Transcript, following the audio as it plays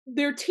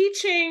they're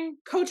teaching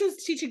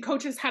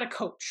coaches how to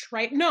coach,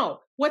 right? No,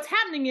 what's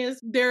happening is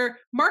they're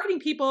marketing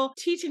people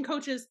teaching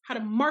coaches how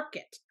to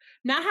market,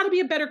 not how to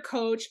be a better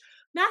coach,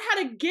 not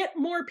how to get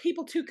more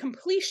people to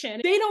completion.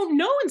 They don't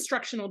know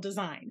instructional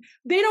design.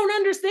 They don't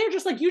understand. They're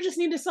just like, you just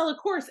need to sell a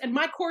course. And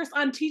my course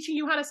on teaching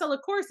you how to sell a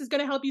course is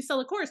going to help you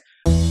sell a course.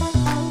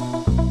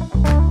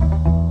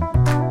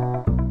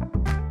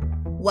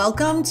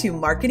 Welcome to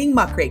Marketing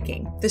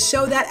Muckraking, the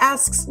show that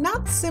asks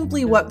not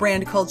simply what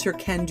brand culture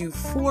can do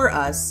for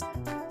us,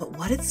 but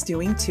what it's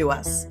doing to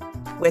us.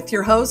 With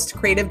your host,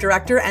 creative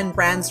director, and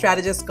brand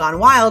strategist gone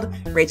wild,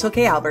 Rachel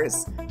K.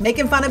 Albers,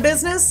 making fun of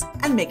business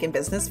and making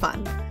business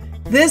fun.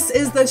 This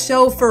is the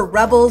show for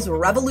rebels,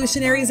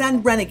 revolutionaries,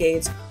 and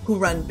renegades who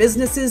run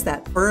businesses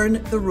that burn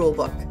the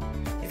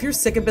rulebook. If you're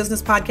sick of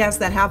business podcasts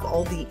that have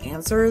all the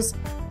answers,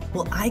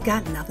 well, I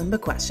got nothing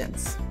but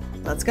questions.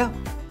 Let's go.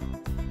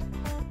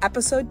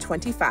 Episode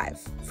 25,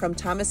 From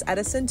Thomas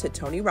Edison to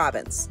Tony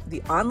Robbins,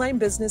 The Online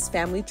Business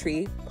Family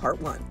Tree,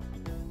 Part 1.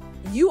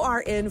 You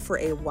are in for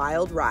a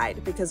wild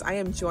ride because I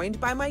am joined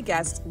by my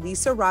guest,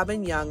 Lisa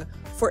Robbin Young,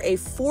 for a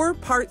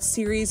 4-part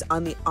series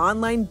on the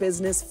online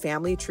business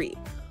family tree,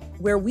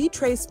 where we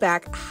trace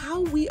back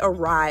how we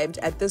arrived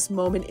at this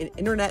moment in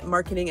internet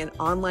marketing and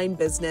online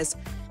business,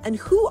 and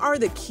who are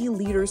the key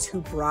leaders who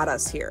brought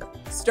us here.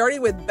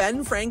 Starting with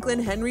Ben Franklin,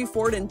 Henry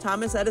Ford, and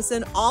Thomas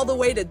Edison, all the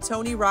way to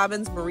Tony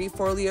Robbins, Marie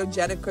Forleo,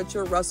 Jenna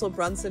Kutcher, Russell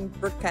Brunson,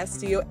 Brooke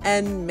Castillo,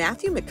 and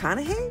Matthew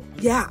McConaughey?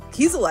 Yeah,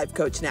 he's a life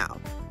coach now.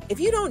 If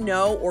you don't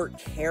know or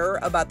care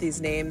about these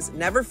names,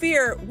 never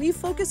fear. We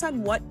focus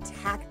on what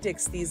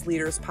tactics these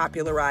leaders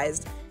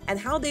popularized and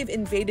how they've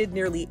invaded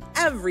nearly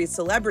every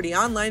celebrity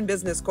online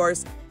business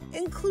course,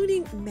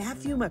 including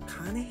Matthew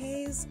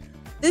McConaughey's.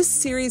 This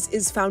series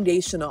is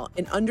foundational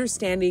in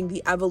understanding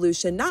the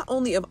evolution not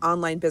only of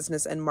online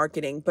business and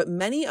marketing, but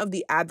many of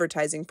the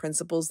advertising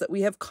principles that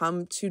we have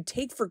come to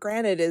take for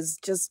granted as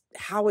just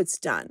how it's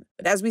done.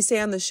 But as we say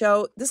on the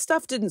show, this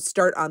stuff didn't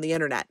start on the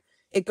internet.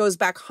 It goes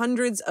back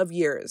hundreds of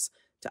years.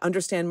 To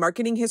understand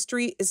marketing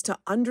history is to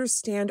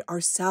understand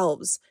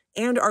ourselves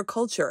and our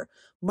culture.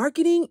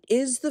 Marketing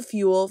is the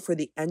fuel for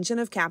the engine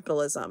of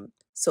capitalism.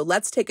 So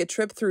let's take a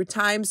trip through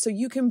time so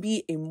you can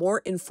be a more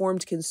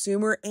informed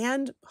consumer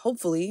and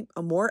hopefully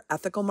a more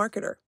ethical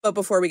marketer. But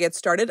before we get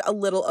started, a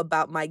little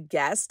about my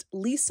guest.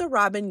 Lisa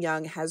Robbin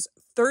Young has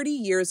 30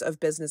 years of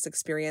business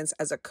experience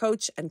as a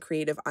coach and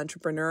creative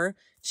entrepreneur.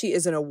 She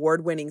is an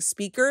award-winning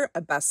speaker,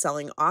 a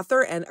best-selling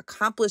author, and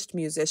accomplished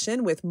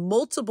musician with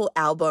multiple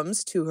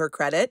albums to her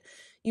credit.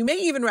 You may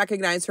even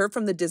recognize her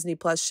from the Disney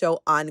Plus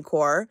show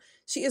Encore.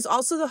 She is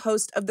also the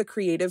host of the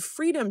Creative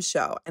Freedom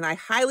Show, and I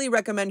highly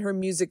recommend her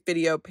music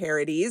video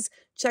parodies.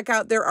 Check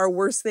out There Are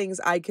Worse Things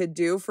I Could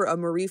Do for a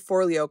Marie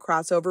Forleo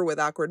crossover with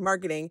Awkward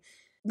Marketing.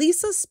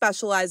 Lisa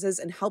specializes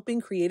in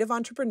helping creative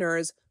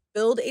entrepreneurs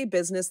build a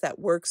business that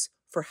works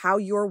for how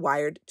you're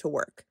wired to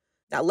work.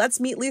 Now let's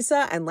meet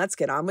Lisa and let's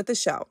get on with the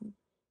show.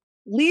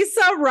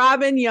 Lisa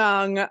Robbin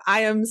Young,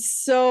 I am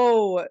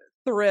so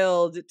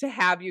thrilled to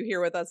have you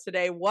here with us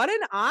today. What an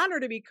honor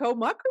to be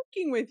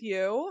co-muckraking with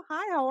you.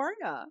 Hi, how are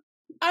you?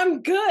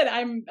 I'm good.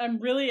 I'm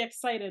really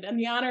excited. And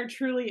the honor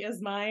truly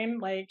is mine.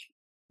 Like,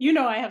 you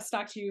know, I have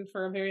stalked you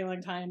for a very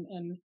long time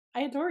and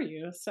I adore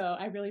you. So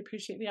I really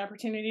appreciate the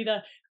opportunity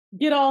to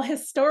get all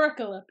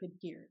historical up in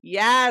here.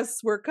 Yes,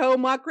 we're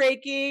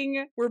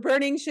co-muckraking. We're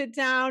burning shit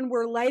down.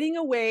 We're lighting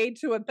a way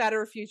to a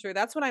better future.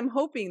 That's what I'm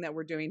hoping that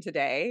we're doing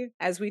today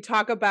as we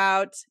talk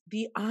about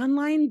the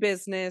online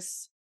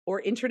business or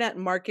internet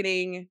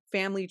marketing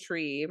family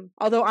tree.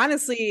 Although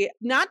honestly,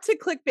 not to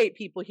clickbait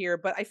people here,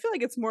 but I feel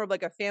like it's more of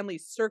like a family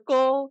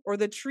circle, or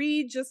the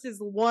tree just is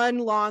one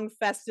long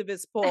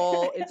Festivus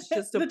pole. It's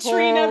just a the pole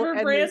tree never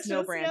and branches, there's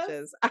no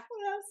branches. Yes.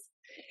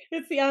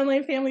 It's the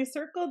online family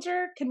circle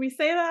jerk. Can we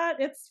say that?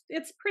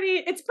 It's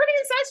pretty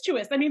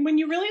incestuous. I mean, when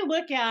you really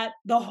look at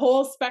the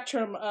whole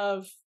spectrum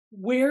of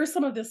where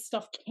some of this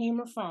stuff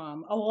came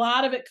from, a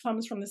lot of it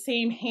comes from the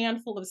same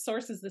handful of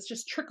sources that's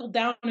just trickled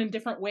down in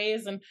different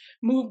ways and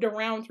moved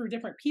around through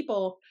different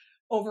people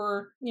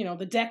over, you know,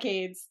 the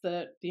decades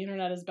that the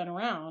internet has been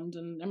around.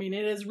 And I mean,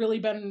 it has really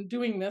been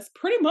doing this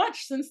pretty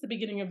much since the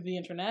beginning of the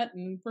internet.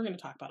 And we're going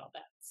to talk about all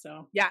that.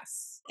 So,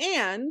 yes.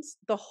 And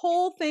the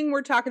whole thing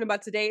we're talking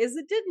about today is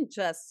it didn't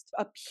just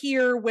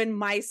appear when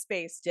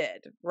MySpace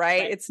did,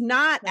 right? It's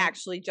not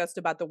actually just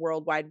about the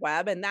World Wide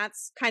Web. And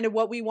that's kind of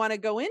what we want to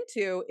go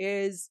into,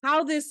 is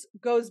how this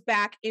goes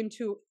back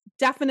into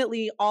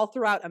definitely all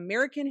throughout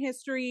American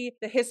history,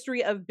 the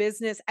history of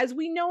business as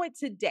we know it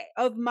today,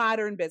 of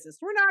modern business.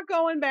 We're not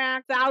going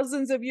back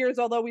thousands of years,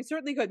 although we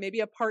certainly could. Maybe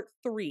a part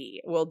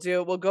 3 we'll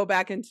do. We'll go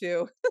back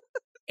into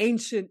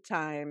ancient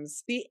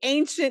times, the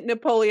ancient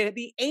Napoleon,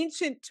 the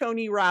ancient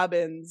Tony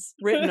Robbins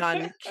written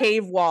on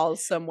cave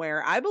walls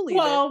somewhere. I believe it.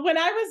 Well, when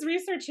I was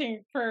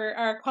researching for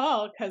our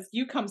call, because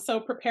you come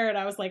so prepared,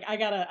 I was like, I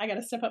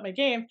gotta step up my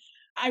game.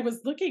 I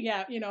was looking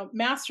at, you know,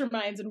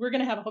 masterminds, and we're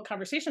going to have a whole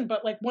conversation,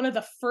 but like one of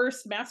the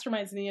first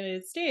masterminds in the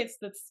United States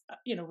that's,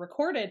 you know,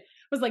 recorded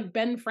was like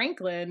Ben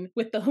Franklin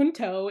with the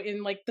junto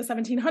in like the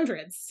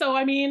 1700s. So,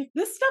 I mean,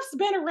 this stuff's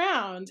been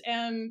around,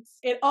 and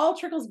it all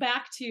trickles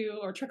back to,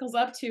 or trickles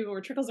up to,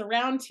 or trickles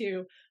around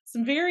to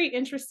some very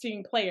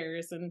interesting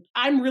players. And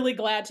I'm really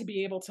glad to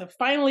be able to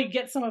finally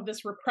get some of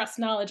this repressed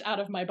knowledge out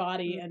of my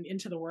body and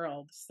into the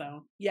world.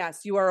 So,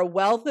 yes, you are a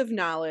wealth of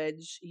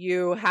knowledge.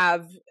 You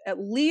have at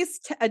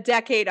least a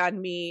decade on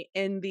me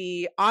in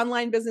the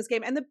online business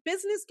game and the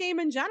business game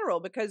in general,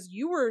 because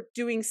you were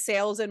doing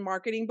sales and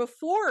marketing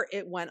before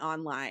it went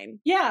online.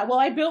 Yeah, well,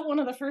 I built one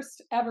of the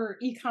first ever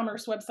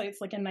e-commerce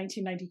websites like in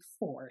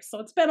 1994. So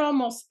it's been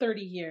almost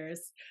 30 years.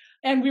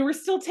 And we were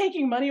still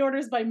taking money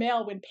orders by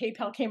mail when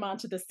PayPal came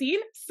onto the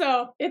scene.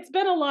 So it's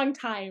been a long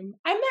time.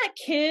 I'm that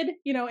kid,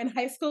 you know, in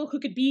high school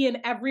who could be in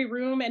every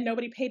room and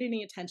nobody paid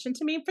any attention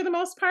to me for the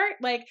most part.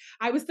 Like,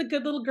 I was the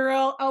good little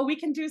girl. Oh, we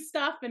can do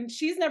stuff. And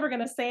she's never going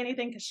to say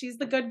anything because she's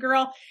the good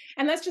girl.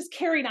 And that's just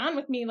carried on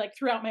with me like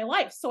throughout my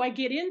life. So I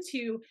get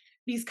into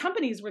these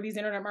companies where these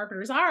internet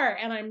marketers are,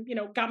 and I'm, you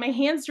know, got my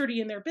hands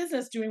dirty in their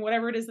business doing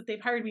whatever it is that they've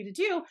hired me to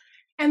do.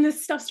 And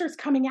this stuff starts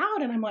coming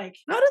out, and I'm like,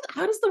 how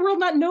does the world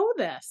not know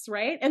this,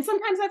 right? And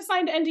sometimes I've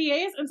signed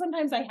NDAs and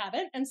sometimes I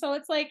haven't. And so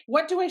it's like,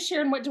 what do I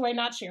share and what do I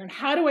not share? And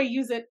how do I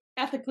use it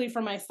ethically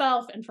for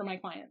myself and for my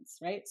clients,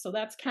 right? So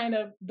that's kind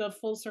of the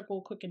full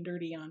circle, quick and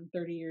dirty on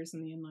 30 years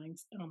in the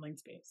online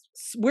space.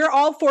 We're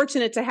all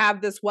fortunate to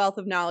have this wealth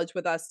of knowledge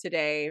with us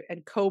today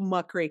and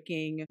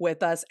co-muckraking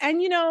with us.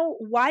 And, you know,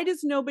 why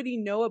does nobody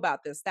know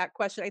about this? That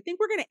question, I think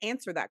we're going to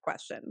answer that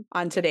question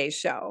on today's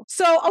show.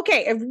 So,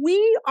 okay, if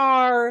we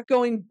are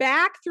going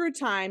back through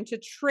time to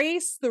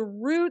trace the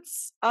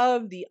roots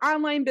of the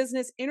online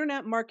business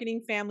internet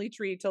marketing family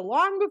tree to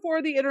long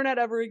before the internet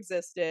ever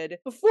existed,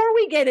 before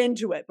we get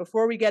into it,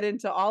 before we get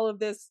into all of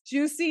this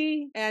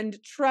juicy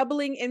and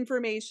troubling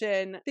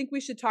information, I think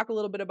we should talk a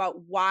little bit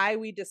about why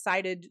we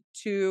decided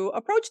to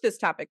approach this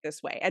topic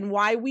this way and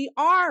why we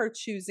are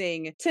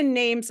choosing to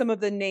name some of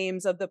the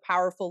names of the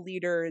powerful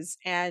leaders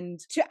and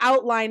to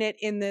outline it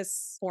in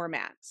this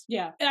format.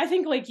 Yeah. And I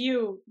think like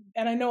you,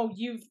 and I know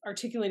you've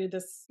articulated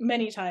this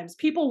many times,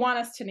 people want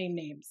us to name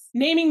names.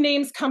 Naming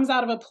names comes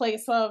out of a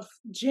place of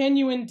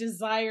genuine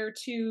desire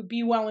to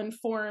be well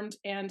informed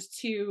and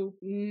to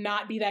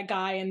not be that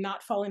guy and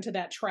not fall into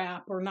that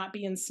trap or not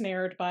be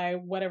ensnared by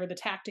whatever the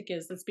tactic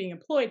is that's being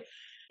employed.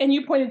 And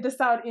you pointed this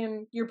out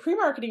in your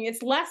pre-marketing.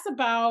 It's less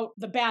about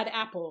the bad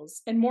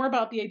apples and more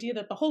about the idea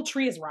that the whole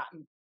tree is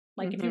rotten.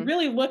 Like if you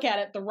really look at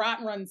it, the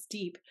rot runs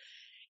deep.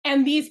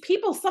 And these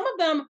people, some of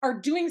them are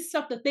doing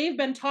stuff that they've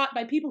been taught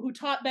by people who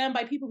taught them,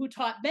 by people who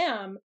taught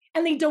them,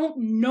 and they don't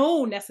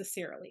know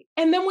necessarily.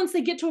 And then once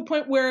they get to a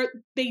point where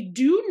they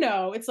do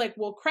know, it's like,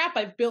 well, crap,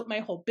 I've built my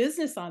whole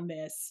business on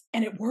this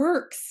and it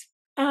works.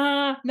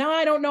 Now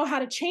I don't know how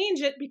to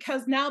change it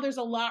because now there's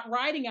a lot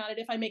riding on it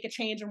if I make a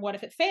change and what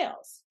if it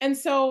fails? And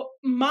so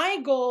my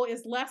goal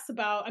is less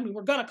about, I mean,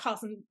 we're going to call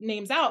some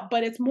names out,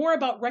 but it's more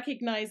about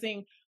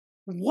recognizing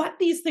what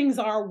these things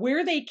are,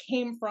 where they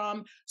came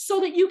from, so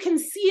that you can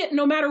see it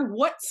no matter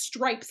what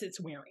stripes it's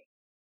wearing,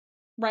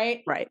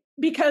 right? Right.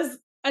 Because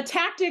a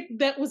tactic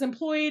that was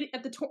employed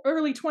at the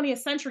early 20th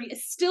century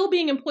is still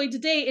being employed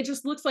today. It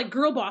just looks like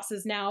girl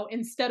bosses now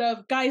instead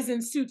of guys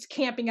in suits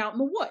camping out in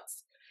the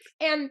woods.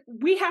 And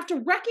we have to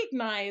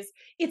recognize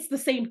it's the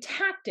same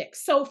tactic.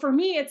 So for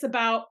me, it's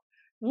about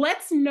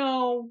let's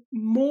know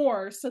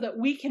more so that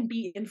we can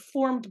be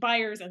informed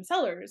buyers and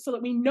sellers, so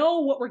that we know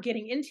what we're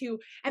getting into.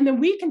 And then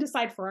we can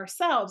decide for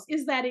ourselves,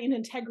 is that in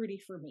integrity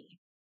for me?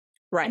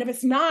 Right. And if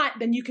it's not,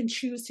 then you can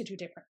choose to do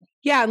differently.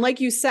 Yeah. And like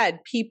you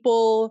said,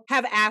 people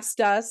have asked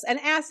us and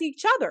asked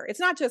each other. It's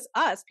not just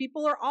us.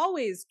 People are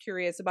always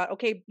curious about,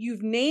 okay,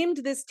 you've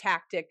named this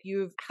tactic.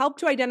 You've helped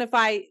to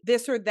identify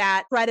this or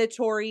that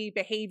predatory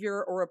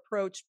behavior or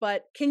approach,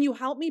 but can you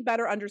help me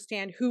better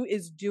understand who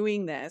is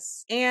doing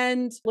this?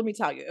 And let me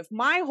tell you, if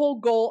my whole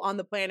goal on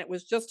the planet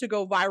was just to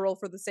go viral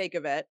for the sake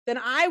of it, then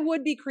I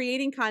would be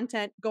creating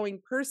content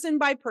going person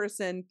by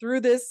person through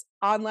this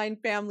online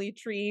family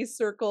tree,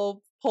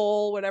 circle,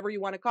 poll, whatever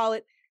you want to call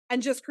it,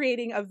 and just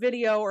creating a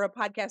video or a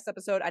podcast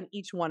episode on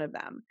each one of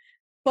them.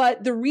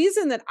 But the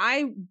reason that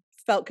I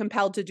felt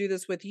compelled to do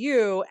this with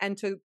you and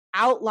to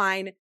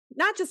outline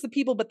not just the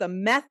people, but the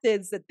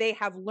methods that they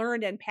have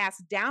learned and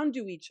passed down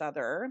to each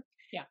other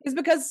is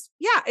because,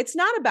 it's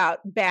not about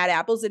bad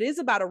apples. It is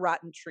about a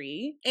rotten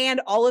tree.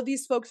 And all of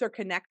these folks are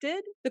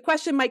connected. The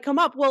question might come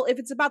up, well, if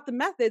it's about the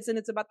methods and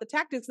it's about the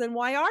tactics, then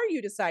why are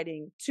you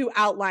deciding to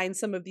outline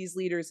some of these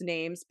leaders'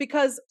 names?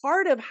 Because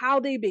part of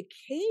how they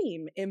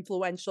became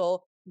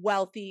influential,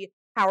 wealthy,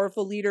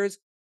 powerful leaders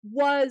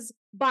was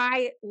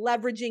by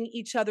leveraging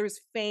each other's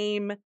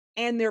fame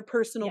and their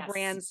personal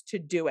brands to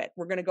do it.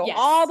 We're going to go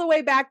all the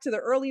way back to the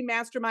early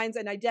masterminds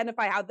and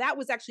identify how that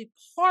was actually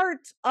part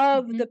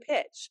of the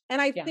pitch.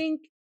 And I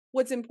think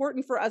what's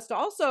important for us to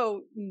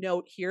also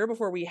note here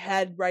before we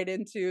head right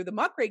into the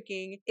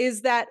muckraking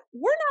is that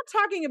we're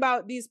not talking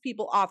about these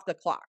people off the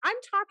clock. I'm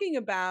talking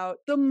about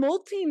the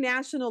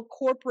multinational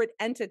corporate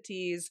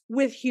entities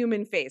with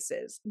human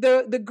faces.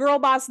 The girl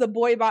boss, the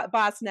boy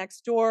boss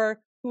next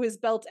door, who has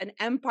built an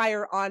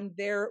empire on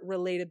their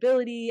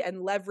relatability and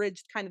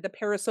leveraged kind of the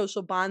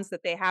parasocial bonds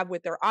that they have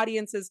with their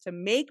audiences to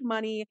make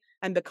money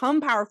and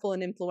become powerful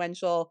and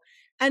influential.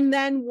 And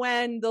then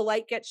when the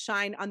light gets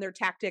shined on their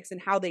tactics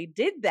and how they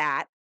did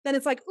that, then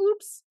it's like,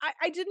 oops,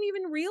 I didn't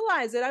even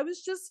realize it. I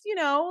was just,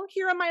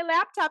 here on my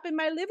laptop in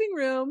my living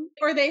room.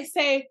 Or they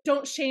say,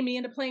 don't shame me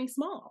into playing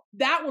small.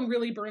 That one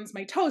really burns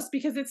my toast,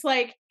 because it's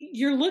like,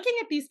 you're looking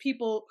at these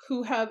people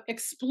who have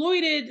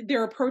exploited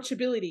their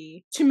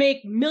approachability to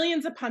make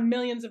millions upon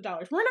millions of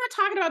dollars. We're not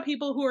talking about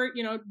people who are,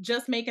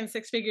 just making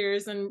six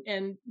figures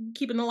and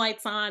keeping the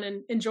lights on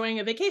and enjoying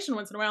a vacation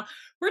once in a while.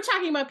 We're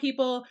talking about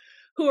people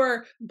who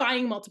are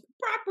buying multiple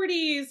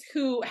properties,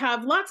 who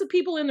have lots of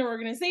people in their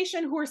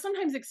organization, who are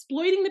sometimes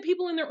exploiting the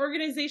people in their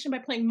organization by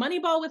playing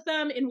Moneyball with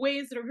them in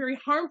ways that are very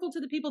harmful to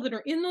the people that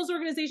are in those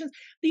organizations.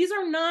 These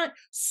are not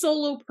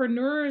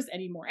solopreneurs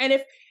anymore. And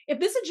if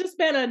this had just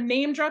been a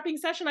name dropping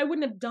session, I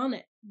wouldn't have done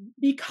it,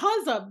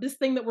 because of this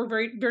thing that we're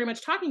very, very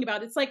much talking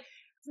about. It's like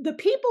the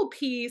people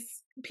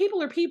piece,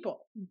 people are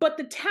people, but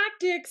the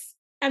tactics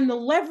and the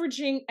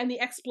leveraging and the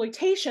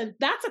exploitation,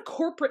 that's a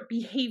corporate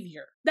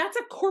behavior. That's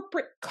a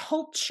corporate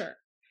culture.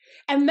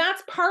 And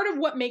that's part of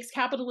what makes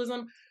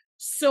capitalism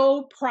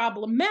so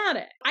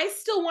problematic. I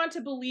still want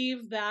to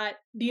believe that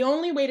the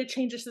only way to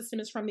change a system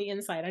is from the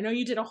inside. I know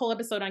you did a whole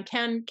episode on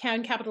can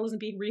capitalism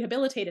be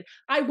rehabilitated?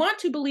 I want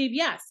to believe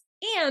yes.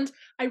 And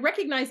I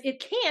recognize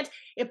it can't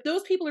if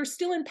those people are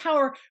still in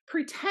power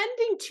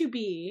pretending to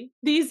be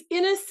these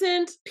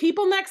innocent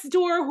people next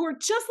door who are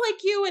just like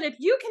you. And if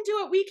you can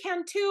do it, we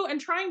can too. And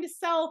trying to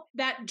sell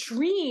that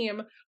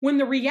dream when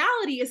the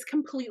reality is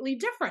completely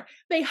different.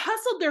 They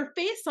hustled their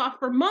face off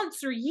for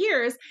months or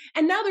years.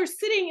 And now they're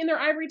sitting in their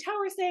ivory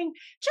tower saying,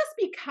 just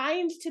be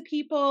kind to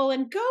people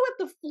and go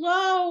with the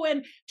flow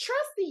and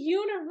trust the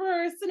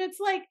universe. And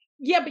it's like,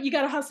 yeah, but you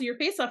got to hustle your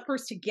face off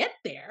first to get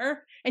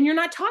there. And you're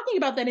not talking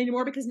about that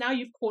anymore because now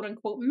you've quote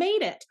unquote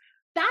made it.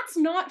 That's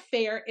not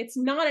fair. It's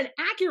not an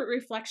accurate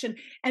reflection.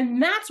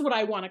 And that's what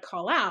I want to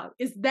call out,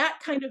 is that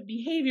kind of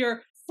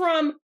behavior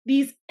from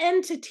these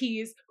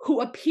entities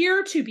who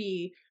appear to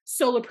be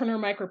solopreneur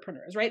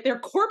micropreneurs, right? They're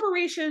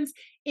corporations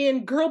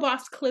in girl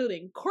boss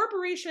clothing,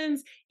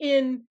 corporations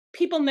in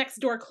people next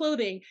door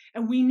clothing.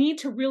 And we need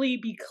to really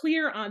be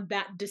clear on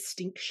that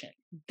distinction.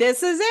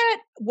 This is it.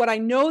 What I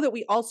know that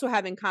we also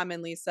have in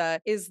common, Lisa,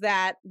 is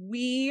that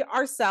we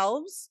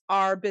ourselves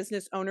are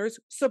business owners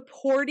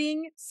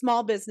supporting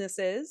small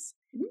businesses.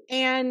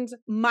 And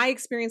my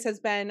experience has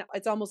been,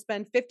 it's almost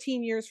been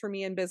 15 years for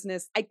me in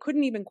business. I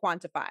couldn't even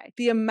quantify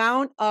the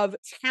amount of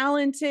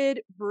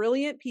talented,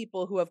 brilliant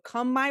people who have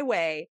come my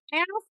way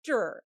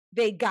after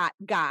they got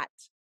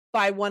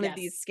by one of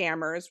these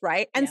scammers,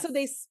 right? And so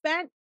they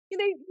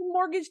they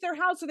mortgaged their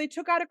house, or they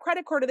took out a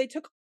credit card, or they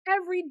took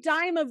every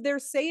dime of their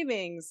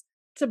savings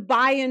to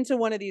buy into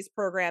one of these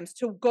programs,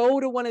 to go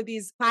to one of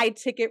these high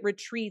ticket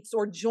retreats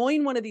or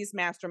join one of these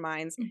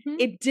masterminds.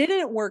 It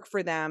didn't work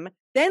for them.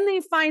 Then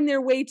they find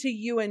their way to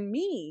you and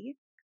me.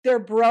 They're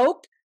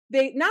broke.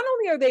 They not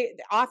only are they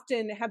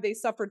often have they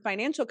suffered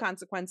financial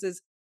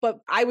consequences,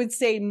 but I would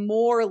say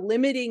more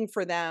limiting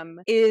for them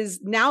is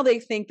now they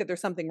think that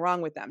there's something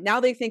wrong with them. Now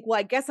they think, well,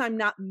 I guess I'm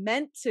not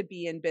meant to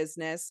be in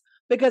business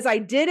because I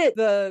did it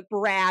the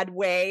Brad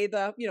way,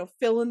 the,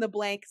 fill in the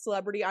blank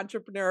celebrity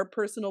entrepreneur,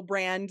 personal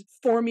brand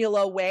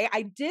formula way.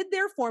 I did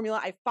their formula.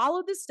 I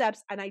followed the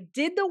steps and I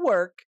did the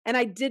work and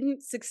I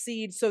didn't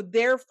succeed. So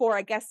therefore,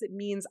 I guess it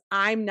means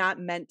I'm not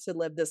meant to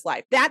live this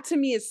life. That to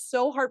me is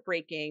so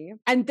heartbreaking.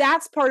 And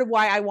that's part of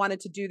why I wanted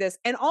to do this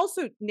and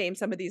also name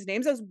some of these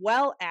names, as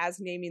well as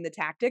naming the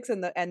tactics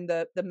and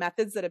the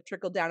methods that have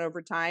trickled down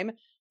over time.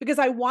 Because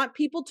I want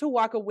people to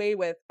walk away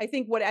with, I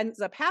think what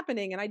ends up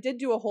happening, and I did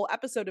do a whole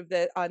episode of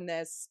on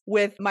this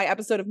with my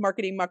episode of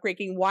Marketing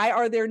Muckraking, why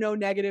are there no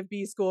negative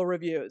B school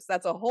reviews?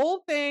 That's a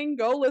whole thing.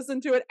 Go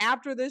listen to it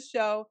after this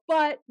show.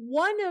 But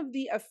one of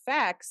the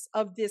effects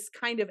of this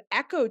kind of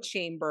echo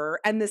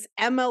chamber and this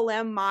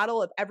MLM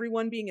model of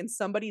everyone being in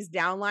somebody's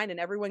downline and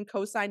everyone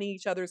co-signing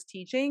each other's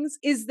teachings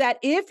is that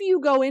if you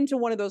go into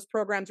one of those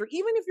programs, or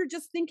even if you're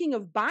just thinking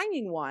of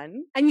buying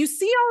one, and you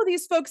see all of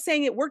these folks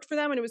saying it worked for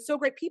them and it was so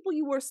great, people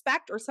you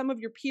respect, or some of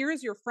your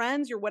peers, your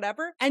friends, your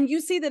whatever, and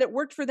you see that it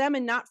worked for them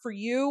and not for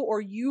you,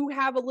 or you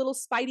have a little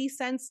spidey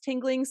sense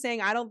tingling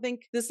saying, I don't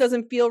think this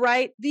doesn't feel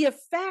right. The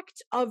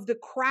effect of the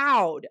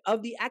crowd,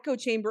 of the echo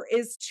chamber,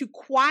 is to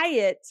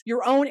quiet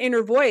your own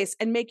inner voice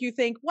and make you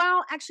think,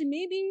 well, actually,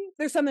 maybe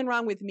there's something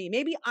wrong with me.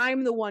 Maybe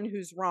I'm the one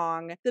who's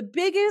wrong. The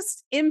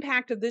biggest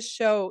impact of this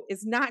show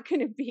is not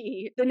going to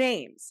be the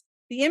names.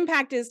 The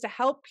impact is to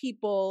help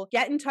people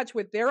get in touch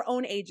with their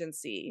own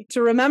agency,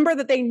 to remember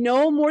that they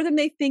know more than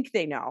they think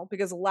they know,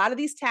 because a lot of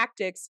these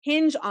tactics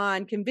hinge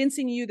on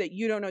convincing you that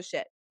you don't know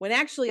shit. when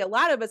actually a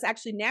lot of us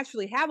actually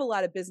naturally have a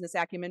lot of business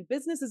acumen.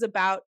 Business is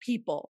about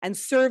people and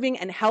serving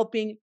and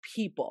helping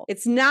people.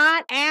 It's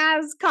not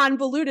as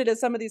convoluted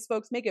as some of these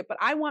folks make it, but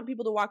I want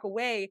people to walk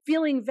away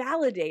feeling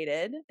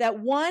validated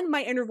that one,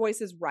 my inner voice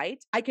is right.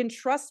 I can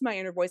trust my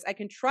inner voice. I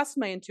can trust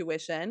my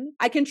intuition.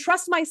 I can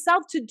trust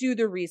myself to do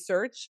the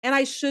research, and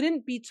I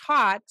shouldn't be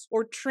taught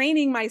or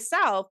training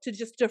myself to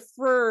just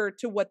defer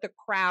to what the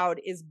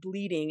crowd is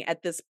bleeding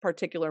at this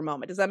particular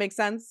moment. Does that make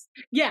sense?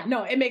 Yeah,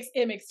 no, it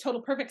makes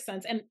total perfect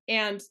sense.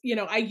 And you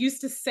know, I used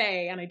to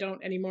say, and I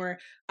don't anymore,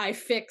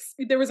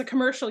 there was a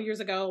commercial years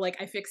ago, like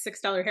I fix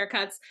 $6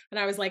 haircuts. And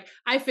I was like,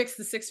 I fixed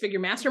the 6-figure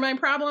mastermind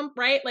problem,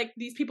 right? Like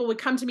these people would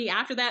come to me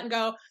after that and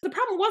go, the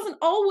problem wasn't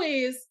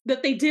always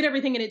that they did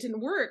everything and it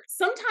didn't work.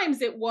 Sometimes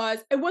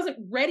I wasn't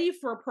ready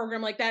for a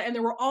program like that. And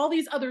there were all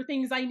these other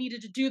things I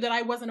needed to do that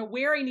I wasn't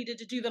aware I needed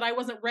to do, that I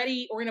wasn't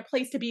ready or in a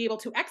place to be able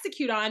to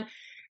execute on.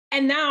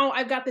 And now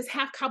I've got this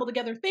half cobbled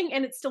together thing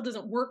and it still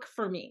doesn't work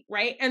for me,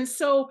 right? And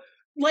so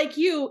like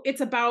you, it's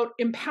about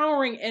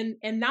empowering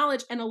and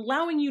knowledge and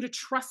allowing you to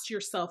trust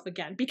yourself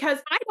again, because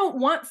I don't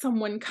want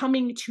someone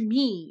coming to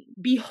me,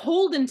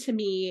 beholden to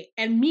me,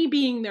 and me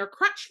being their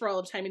crutch for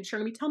all the time and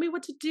trying to tell me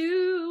what to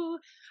do.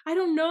 I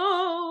don't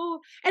know.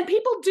 And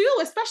people do,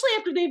 especially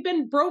after they've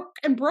been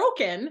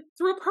broken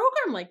through a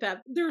program like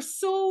that. They're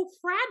so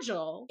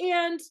fragile,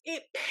 and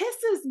it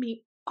pisses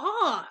me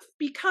off,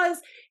 because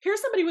here's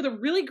somebody with a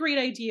really great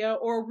idea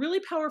or a really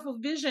powerful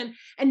vision,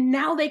 and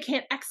now they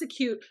can't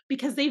execute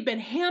because they've been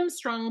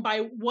hamstrung by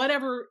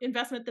whatever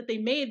investment that they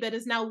made that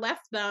has now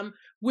left them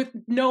with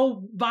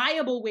no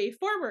viable way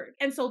forward.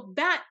 And so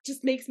that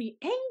just makes me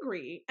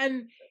angry.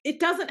 And it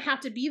doesn't have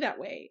to be that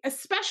way,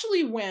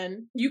 especially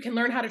when you can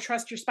learn how to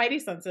trust your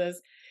spidey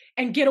senses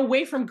and get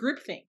away from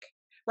groupthink.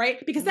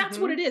 Right? Because that's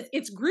what it is.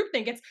 It's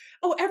groupthink. It's,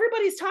 oh,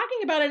 everybody's talking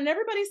about it and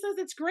everybody says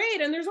it's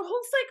great. And there's a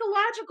whole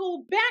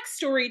psychological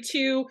backstory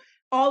to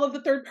all of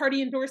the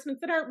third-party endorsements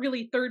that aren't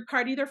really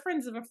third-party. They're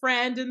friends of a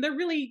friend, and they're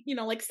really,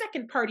 like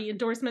second-party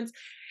endorsements.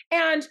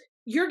 And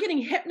you're getting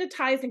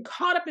hypnotized and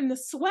caught up in the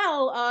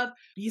swell of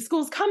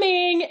B-School's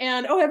coming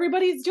and, oh,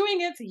 everybody's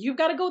doing it, so you've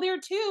got to go there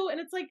too. And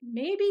it's like,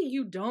 maybe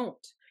you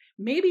don't.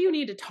 Maybe you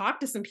need to talk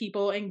to some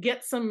people and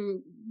get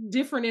some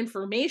different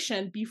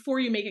information before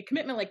you make a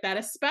commitment like that,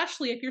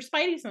 especially if your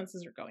spidey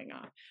senses are going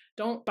off.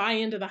 Don't buy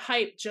into the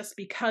hype just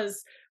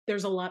because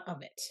there's a lot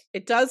of it.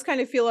 It does kind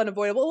of feel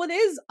unavoidable. Well, it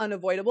is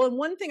unavoidable. And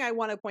one thing I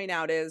want to point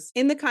out is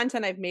in the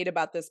content I've made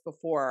about this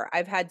before,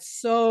 I've had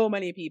so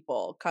many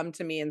people come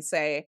to me and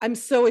say, I'm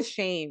so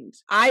ashamed.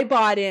 I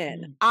bought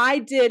in. I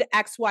did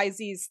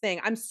XYZ's thing.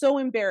 I'm so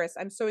embarrassed.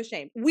 I'm so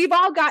ashamed. We've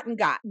all got.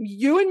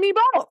 You and me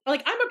both.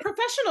 Like, I'm a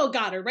professional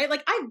gotter, right?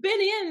 Like, I've been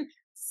in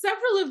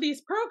several of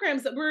these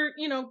programs that we're,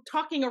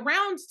 talking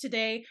around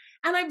today.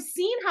 And I've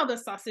seen how the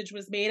sausage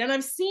was made, and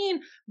I've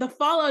seen the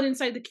fallout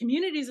inside the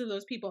communities of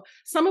those people,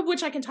 some of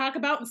which I can talk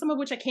about and some of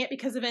which I can't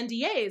because of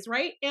NDAs,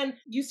 right? And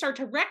you start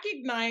to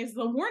recognize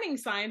the warning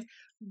signs,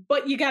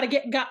 but you got to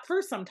get got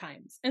first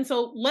sometimes. And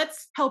so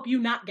let's help you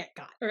not get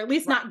got, or at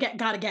least not get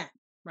got again.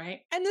 Right.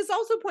 And this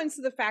also points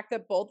to the fact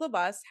that both of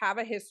us have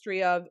a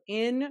history of,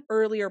 in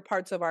earlier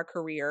parts of our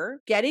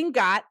career, getting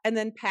got and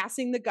then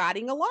passing the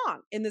gotting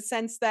along, in the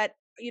sense that,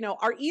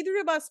 are either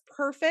of us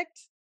perfect?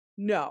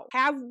 No.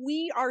 Have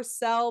we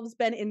ourselves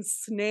been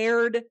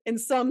ensnared in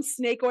some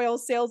snake oil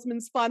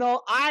salesman's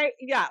funnel?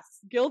 Yes,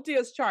 guilty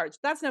as charged.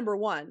 That's number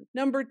one.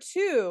 Number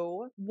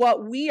two,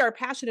 what we are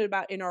passionate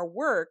about in our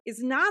work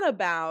is not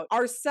about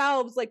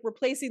ourselves like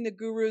replacing the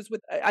gurus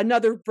with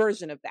another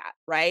version of that,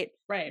 right?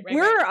 Right.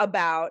 We're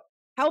about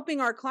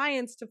helping our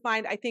clients to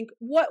find, I think,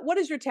 what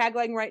is your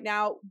tagline right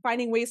now?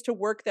 Finding ways to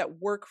work that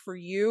work for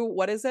you.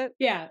 What is it?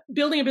 Yeah.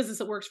 Building a business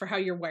that works for how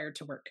you're wired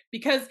to work.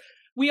 Because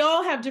we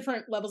all have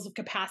different levels of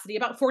capacity.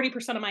 About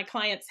 40% of my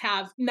clients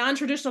have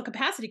non-traditional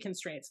capacity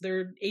constraints.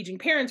 They're aging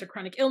parents or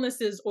chronic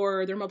illnesses,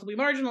 or they're multiply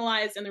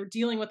marginalized, and they're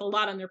dealing with a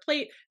lot on their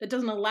plate that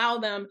doesn't allow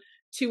them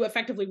to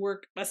effectively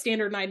work a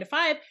standard 9 to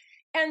 5.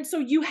 And so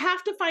you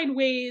have to find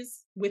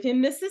ways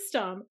within the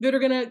system that are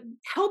going to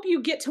help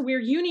you get to where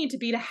you need to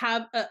be to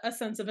have a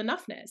sense of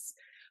enoughness.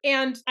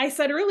 And I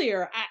said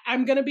earlier,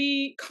 I'm going to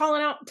be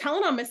telling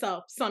on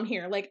myself some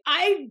here. Like,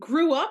 I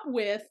grew up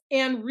with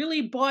and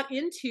really bought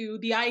into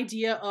the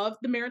idea of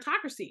the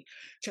meritocracy.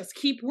 Just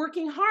keep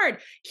working hard,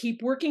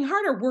 keep working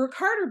harder, work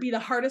harder, be the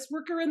hardest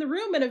worker in the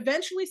room. And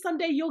eventually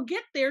someday you'll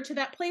get there to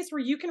that place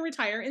where you can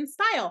retire in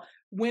style,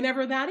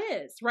 whenever that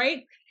is,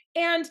 right?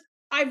 And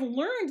I've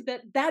learned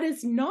that that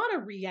is not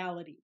a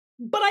reality,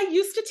 but I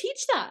used to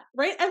teach that,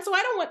 right? And so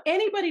I don't want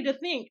anybody to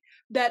think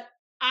that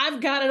I've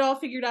got it all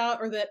figured out,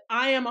 or that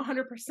I am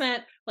 100%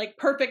 like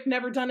perfect,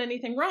 never done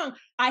anything wrong.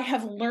 I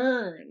have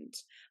learned,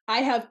 I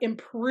have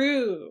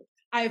improved,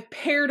 I've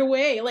pared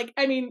away. We're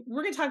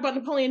going to talk about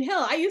Napoleon Hill.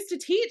 I used to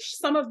teach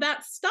some of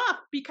that stuff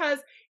because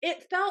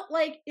it felt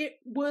like it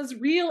was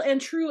real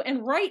and true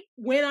and right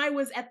when I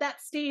was at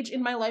that stage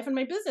in my life and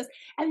my business.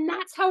 And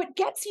that's how it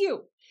gets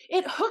you.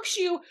 It hooks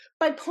you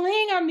by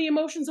playing on the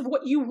emotions of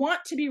what you want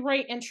to be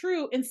right and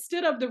true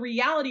instead of the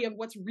reality of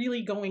what's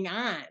really going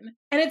on.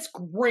 And it's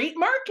great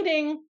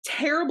marketing,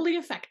 terribly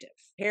effective.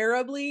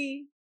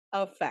 Terribly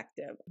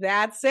effective.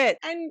 That's it.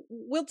 And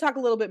we'll talk a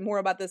little bit more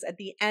about this at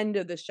the end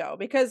of the show,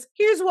 because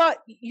here's what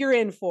you're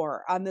in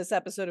for on this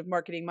episode of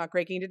Marketing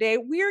Muckraking today.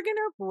 We are going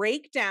to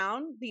break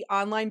down the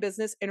online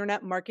business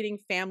internet marketing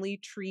family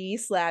tree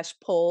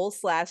 / pull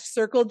 /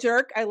 circle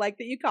jerk. I like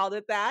that you called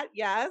it that.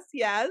 Yes,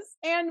 yes.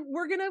 And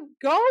we're going to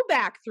go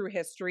back through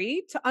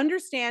history to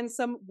understand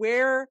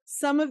where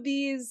some of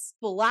these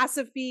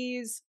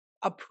philosophies,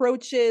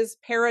 approaches,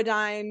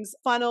 paradigms,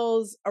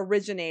 funnels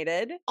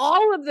originated.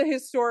 All of the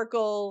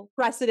historical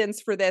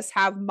precedents for this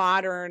have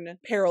modern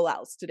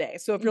parallels today.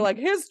 So if you're like,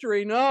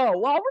 history, no,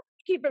 well, we're going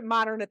to keep it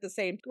modern at the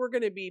same. We're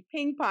going to be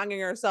ping-ponging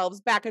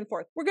ourselves back and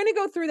forth. We're going to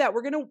go through that.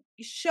 We're going to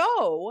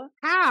show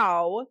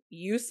how,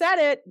 you said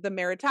it, the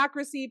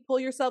meritocracy,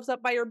 pull yourselves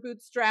up by your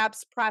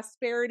bootstraps,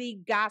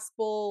 prosperity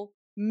gospel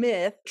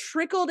myth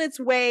trickled its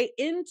way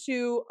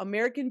into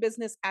American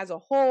business as a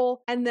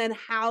whole, and then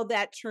how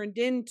that turned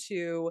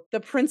into the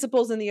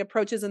principles and the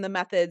approaches and the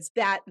methods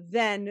that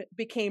then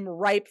became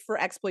ripe for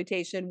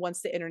exploitation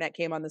once the internet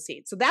came on the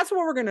scene. So that's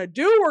what we're going to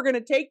do. We're going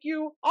to take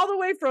you all the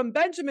way from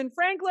Benjamin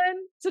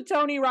Franklin to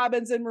Tony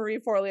Robbins and Marie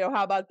Forleo.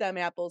 How about them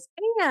apples?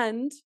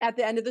 And at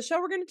the end of the show,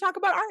 we're going to talk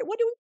about, all right, what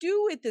do we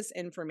do with this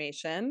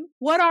information?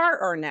 What are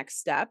our next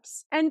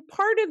steps? And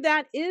part of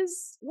that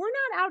is we're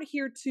not out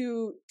here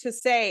to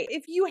say,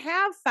 if you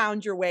have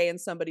found your way in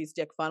somebody's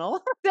dick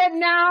funnel, that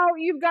now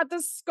you've got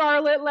the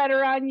scarlet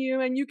letter on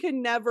you and you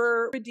can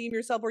never redeem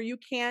yourself, or you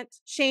can't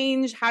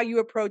change how you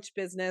approach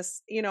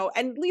business,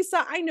 And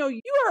Lisa, I know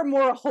you are a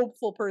more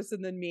hopeful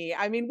person than me.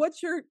 I mean,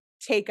 what's your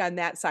take on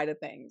that side of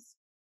things?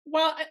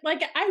 Well,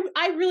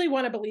 I really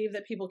want to believe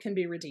that people can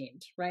be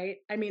redeemed, right?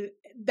 I mean,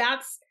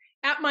 that's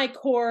at my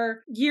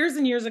core. Years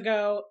and years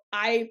ago,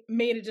 I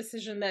made a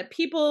decision that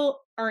people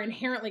are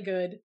inherently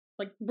good.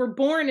 Like, we're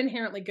born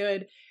inherently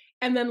good.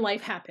 And then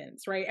life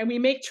happens, right? And we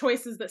make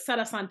choices that set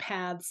us on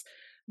paths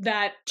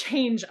that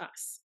change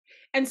us.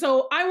 And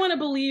so I want to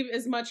believe,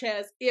 as much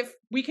as if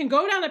we can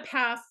go down a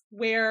path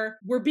where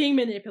we're being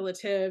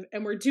manipulative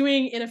and we're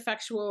doing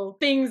ineffectual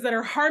things that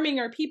are harming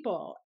our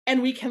people,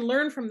 and we can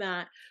learn from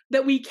that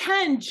we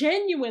can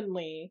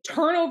genuinely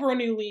turn over a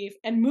new leaf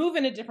and move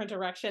in a different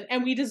direction.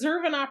 And we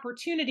deserve an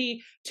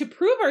opportunity to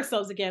prove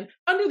ourselves again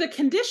under the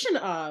condition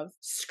of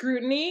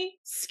scrutiny,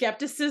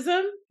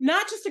 skepticism,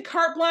 not just a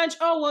carte blanche.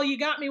 Oh, well, you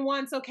got me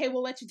once. Okay,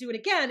 we'll let you do it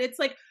again. It's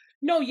like,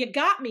 no, you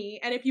got me.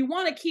 And if you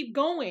want to keep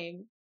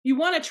going, you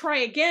want to try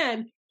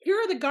again, here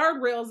are the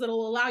guardrails that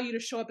will allow you to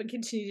show up and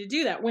continue to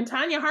do that. When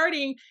Tanya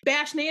Harding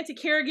bashed Nancy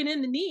Kerrigan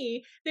in the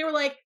knee, they were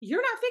like, you're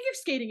not figure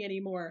skating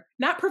anymore,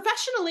 not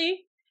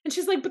professionally. And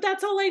she's like, but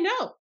that's all I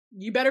know.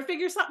 You better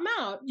figure something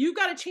out. You've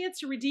got a chance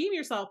to redeem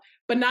yourself,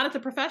 but not at the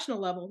professional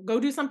level. Go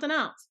do something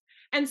else.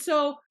 And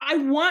so I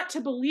want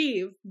to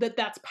believe that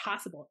that's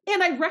possible.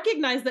 And I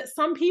recognize that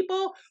some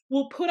people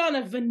will put on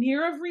a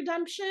veneer of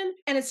redemption,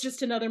 and it's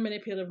just another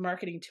manipulative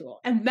marketing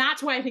tool. And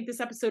that's why I think this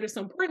episode is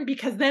so important,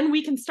 because then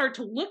we can start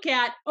to look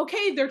at,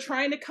 okay, they're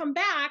trying to come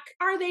back.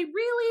 Are they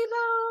really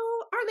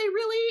though? Are they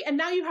really? And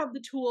now you have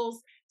the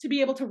tools to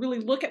be able to really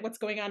look at what's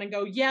going on and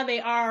go, yeah, they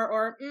are,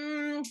 or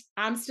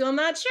I'm still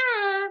not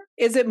sure.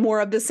 Is it more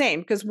of the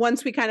same? Because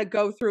once we kind of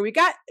go through, we've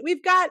got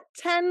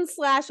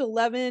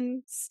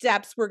 10/11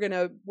 steps we're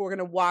gonna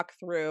walk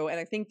through, and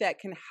I think that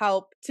can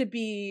help to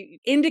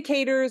be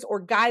indicators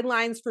or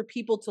guidelines for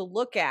people to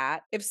look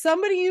at. If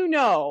somebody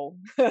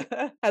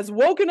has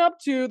woken up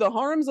to the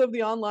harms of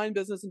the online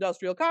business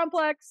industrial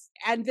complex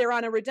and they're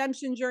on a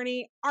redemption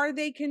journey, are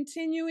they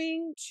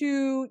continuing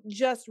to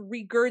just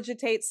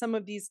regurgitate some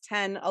of these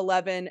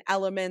 10-11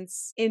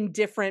 elements in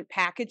different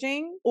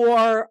packaging,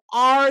 or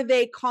are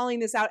they calling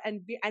this out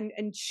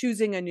and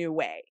choosing a new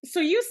way? So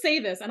you say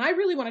this, and I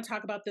really want to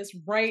talk about this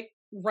right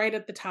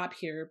at the top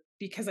here,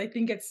 because I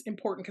think it's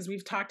important, because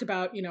we've talked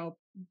about,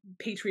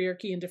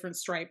 patriarchy in different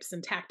stripes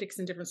and tactics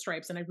in different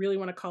stripes. And I really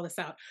want to call this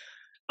out.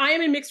 I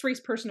am a mixed race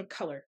person of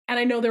color. And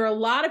I know there are a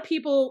lot of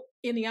people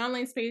in the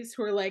online space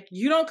who are like,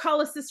 you don't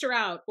call a sister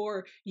out,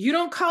 or you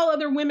don't call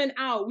other women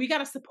out. We got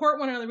to support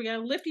one another. We got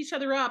to lift each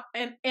other up.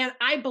 And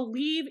I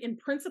believe in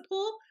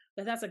principle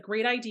that that's a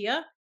great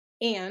idea.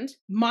 And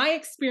my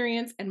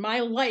experience and my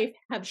life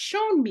have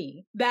shown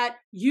me that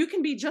you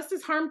can be just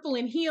as harmful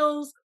in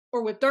heels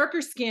or with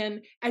darker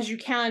skin as you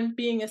can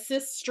being a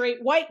cis straight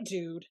white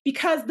dude,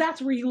 because that's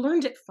where you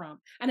learned it from.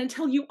 And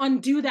until you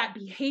undo that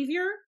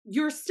behavior,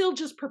 you're still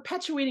just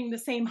perpetuating the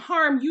same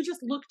harm. You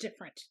just look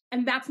different.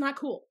 And that's not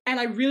cool. And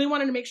I really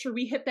wanted to make sure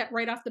we hit that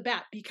right off the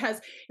bat,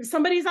 because if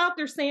somebody's out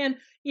there saying,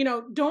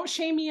 don't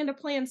shame me into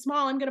playing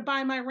small, I'm going to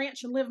buy my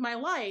ranch and live my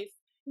life.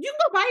 You can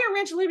go buy your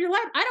ranch and live your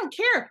life. I don't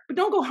care. But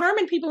don't go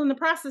harming people in the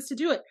process to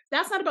do it.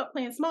 That's not about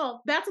playing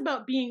small. That's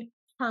about being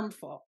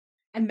harmful.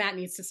 And that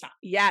needs to stop.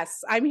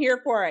 Yes, I'm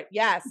here for it.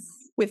 Yes.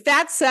 With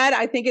that said,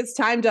 I think it's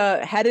time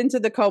to head into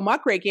the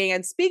co-muckraking.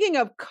 And speaking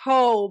of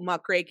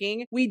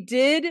co-muckraking, we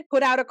did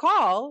put out a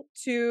call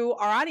to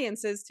our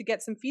audiences to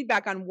get some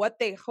feedback on what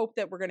they hope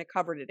that we're going to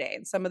cover today.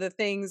 And some of the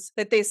things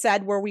that they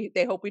said were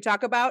they hope we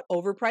talk about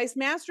overpriced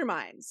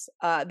masterminds,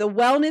 the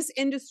wellness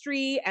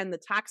industry and the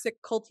toxic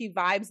culty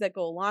vibes that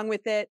go along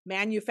with it,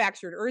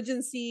 manufactured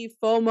urgency,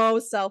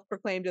 FOMO,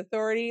 self-proclaimed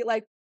authority.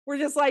 Like, we're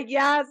just like,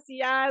 yes,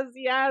 yes,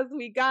 yes,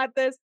 we got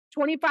this.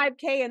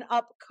 25K and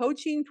up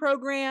coaching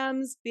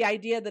programs, the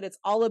idea that it's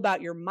all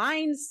about your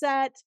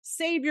mindset,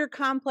 savior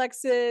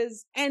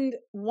complexes. And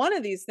one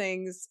of these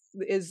things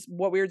is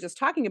what we were just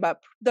talking about,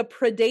 the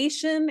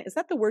predation. Is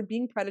that the word,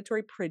 being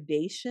predatory?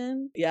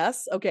 Predation?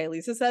 Yes. Okay.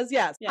 Lisa says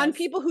yes. On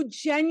people who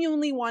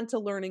genuinely want to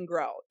learn and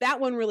grow. That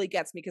one really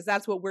gets me because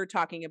that's what we're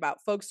talking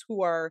about. Folks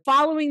who are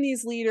following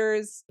these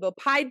leaders, the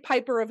Pied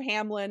Piper of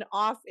Hamelin,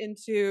 off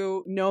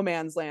into no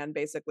man's land,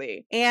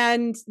 basically.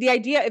 And the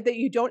idea that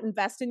you don't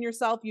invest in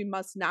yourself, you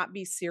must not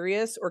be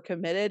serious or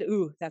committed.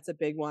 Ooh, that's a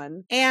big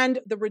one. And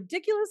the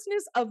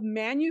ridiculousness of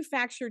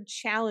manufactured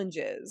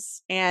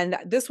challenges. And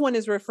this one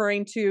is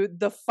referring to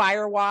the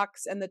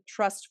firewalks and the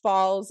trust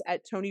falls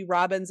at Tony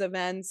Robbins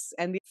events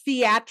and the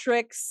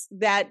theatrics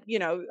that,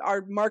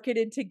 are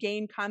marketed to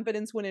gain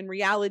confidence when in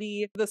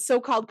reality, the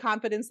so-called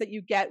confidence that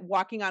you get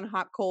walking on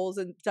hot coals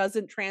and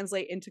doesn't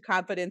translate into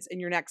confidence in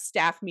your next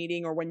staff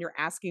meeting or when you're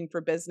asking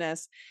for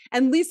business.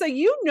 And Lisa,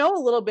 you know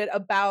a little bit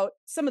about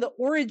some of the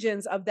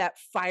origins of that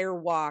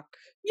firewalk.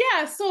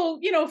 Yeah. So,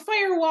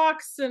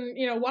 firewalks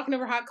and, walking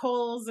over hot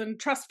coals and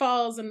trust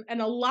falls and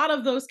a lot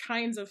of those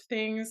kinds of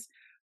things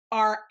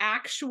are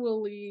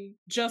actually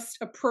just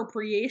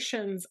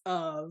appropriations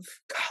of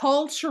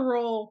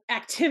cultural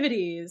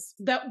activities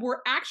that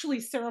were actually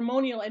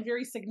ceremonial and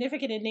very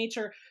significant in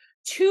nature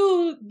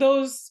to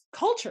those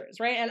cultures,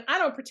 right? And I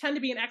don't pretend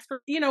to be an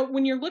expert.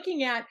 When you're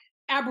looking at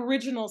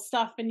Aboriginal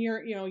stuff and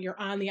you're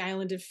on the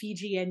island of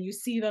Fiji and you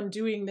see them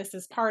doing this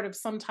as part of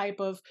some type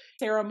of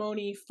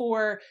ceremony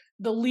for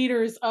the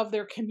leaders of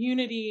their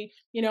community,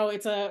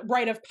 it's a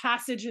rite of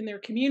passage in their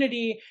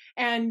community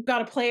and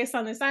got a place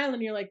on this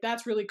island. You're like,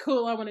 that's really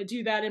cool. I want to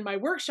do that in my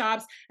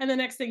workshops. And the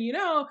next thing you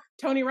know,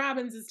 Tony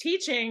Robbins is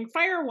teaching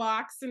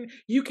firewalks and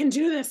you can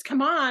do this.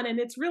 Come on. And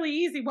it's really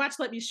easy. Watch,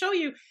 let me show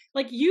you.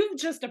 Like, you've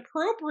just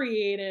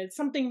appropriated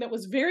something that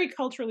was very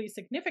culturally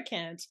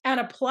significant and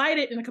applied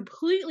it in a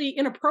completely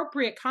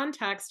inappropriate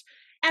context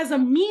as a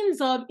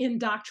means of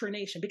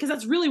indoctrination, because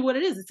that's really what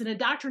it is. It's an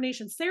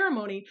indoctrination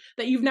ceremony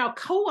that you've now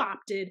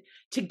co-opted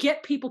to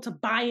get people to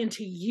buy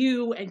into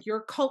you and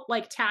your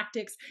cult-like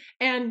tactics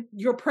and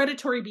your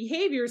predatory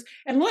behaviors.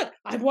 And look,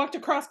 I've walked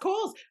across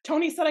coals.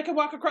 Tony said I could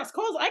walk across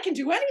coals. I can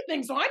do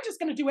anything. So I'm just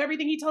going to do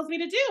everything he tells me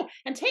to do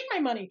and take my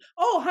money.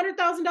 Oh,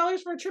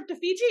 $100,000 for a trip to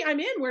Fiji? I'm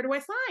in. Where do I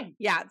sign?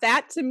 Yeah,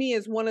 that to me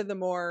is one of the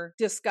more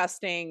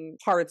disgusting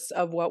parts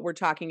of what we're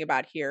talking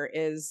about here,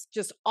 is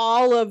just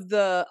all of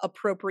the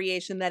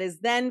appropriation that is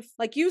then,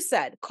 like you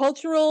said,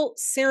 cultural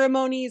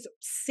ceremonies,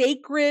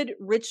 sacred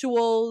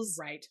rituals,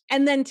 right?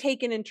 And then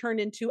taken and turned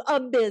into a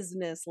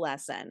business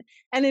lesson.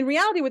 And in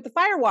reality, with the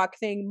firewalk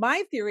thing,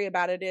 my theory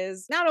about it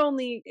is not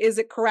only is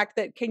it correct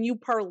that can you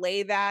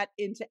parlay that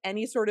into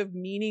any sort of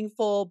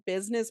meaningful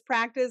business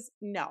practice?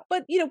 No.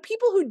 But,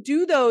 people who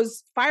do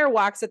those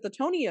firewalks at the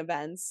Tony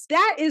events,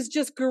 that is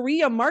just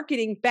guerrilla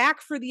marketing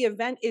back for the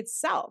event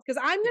itself. Because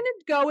I'm going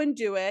to go and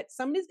do it.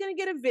 Somebody's going to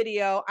get a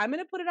video. I'm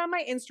going to put it on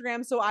my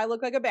Instagram so I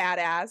look like a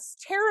badass.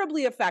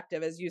 Terribly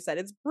effective, as you said.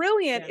 It's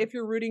brilliant if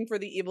you're rooting for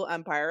the evil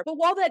empire. But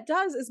all that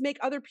does is make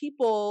other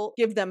people,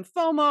 give them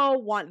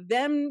FOMO, want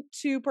them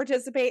to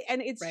participate.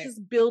 And it's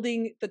just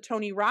building the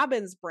Tony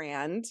Robbins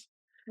brand.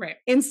 Right.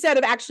 Instead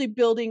of actually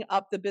building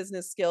up the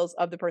business skills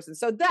of the person.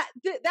 So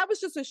that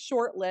was just a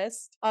short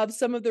list of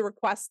some of the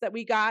requests that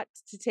we got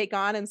to take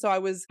on. And so I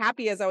was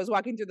happy as I was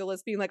walking through the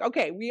list being like,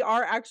 okay, we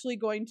are actually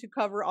going to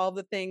cover all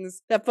the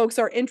things that folks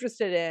are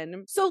interested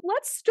in. So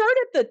let's start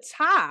at the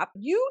top.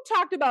 You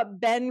talked about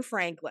Ben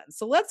Franklin.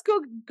 So let's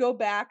go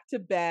back to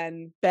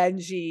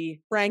Benji,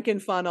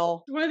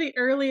 Frankenfunnel. One of the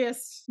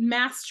earliest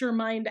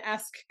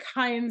mastermind-esque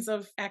kinds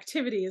of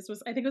activities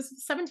was, I think it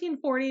was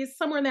 1740s,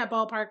 somewhere in that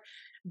ballpark.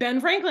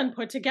 Ben Franklin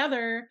put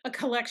together a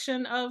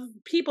collection of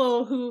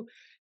people who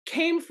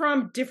came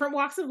from different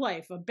walks of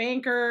life, a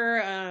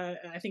banker,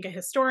 I think a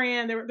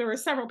historian. There were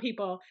several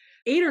people,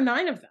 8 or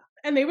 9 of them.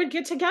 And they would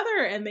get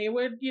together and they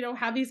would,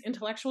 have these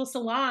intellectual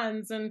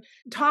salons and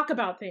talk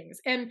about things.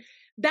 And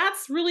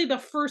that's really the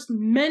first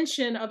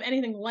mention of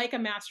anything like a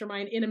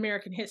mastermind in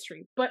American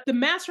history. But the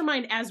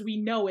mastermind as we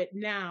know it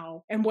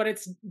now and what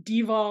it's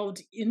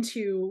devolved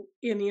into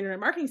in the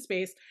internet marketing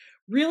space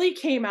really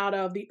came out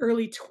of the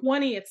early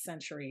 20th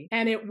century.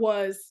 And it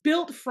was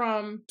built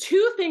from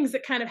 2 things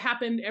that kind of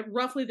happened at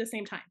roughly the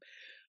same time.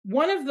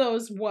 One of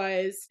those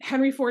was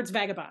Henry Ford's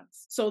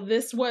Vagabonds. So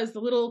this was the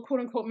little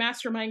quote unquote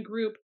mastermind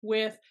group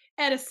with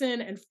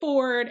Edison and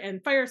Ford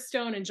and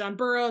Firestone and John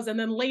Burroughs, and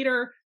then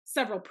later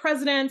several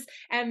presidents.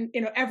 And,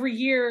 every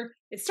year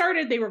it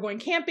started, they were going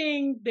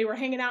camping, they were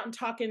hanging out and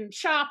talking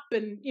shop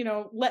and,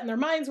 letting their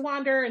minds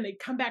wander, and they'd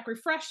come back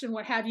refreshed and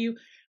what have you.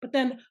 But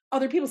then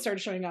other people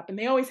started showing up, and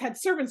they always had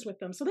servants with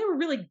them. So they were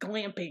really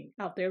glamping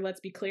out there,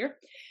 let's be clear.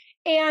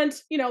 And,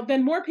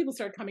 then more people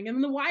started coming, and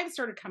then the wives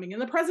started coming,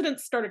 and the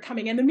presidents started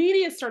coming, and the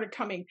media started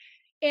coming.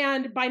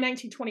 And by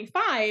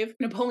 1925,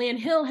 Napoleon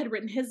Hill had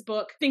written his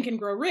book, Think and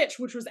Grow Rich,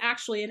 which was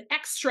actually an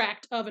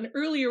extract of an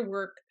earlier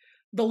work,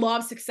 The Law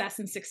of Success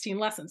in 16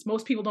 Lessons.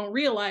 Most people don't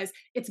realize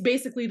it's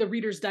basically the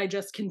Reader's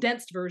Digest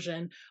condensed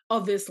version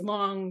of this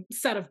long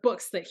set of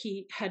books that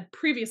he had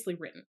previously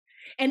written.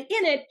 And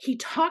in it, he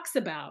talks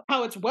about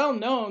how it's well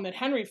known that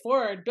Henry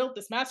Ford built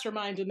this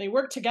mastermind and they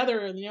worked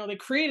together and, they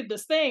created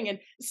this thing. And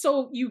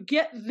so you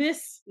get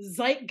this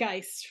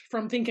zeitgeist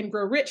from Think and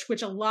Grow Rich,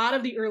 which a lot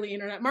of the early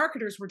internet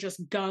marketers were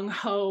just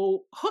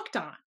gung-ho hooked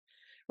on,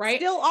 right?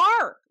 Still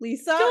are,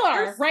 Lisa. Still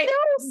are, They're right?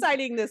 Still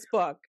citing this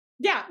book.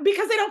 Yeah,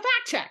 because they don't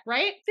fact check,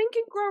 right? Think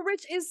and Grow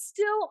Rich is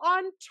still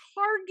on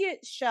Target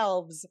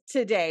shelves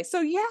today.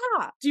 So yeah.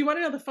 Do you want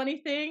to know the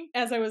funny thing?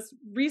 As I was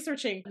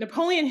researching,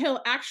 Napoleon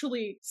Hill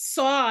actually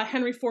saw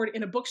Henry Ford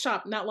in a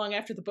bookshop not long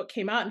after the book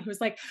came out. And he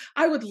was like,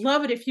 I would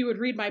love it if you would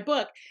read my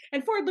book.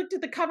 And Ford looked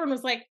at the cover and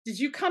was like, did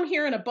you come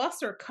here in a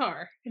bus or a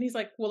car? And he's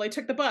like, well, I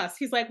took the bus.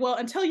 He's like, well,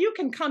 until you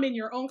can come in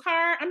your own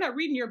car, I'm not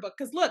reading your book.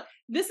 Because look,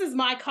 this is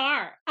my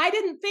car. I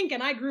didn't think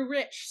and I grew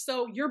rich.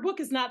 So your book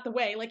is not the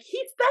way. Like, he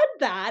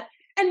said that.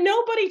 And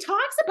nobody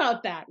talks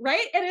about that,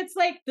 right? And it's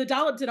like the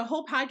Dollop did a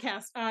whole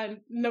podcast on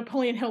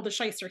Napoleon Hill the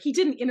Shyster. He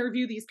didn't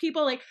interview these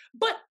people.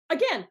 But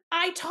again,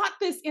 I taught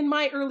this in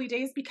my early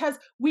days because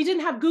we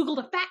didn't have Google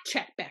to fact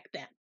check back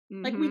then.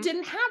 We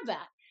didn't have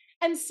that.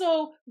 And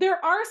so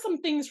there are some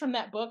things from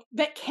that book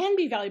that can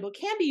be valuable,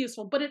 can be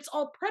useful, but it's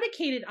all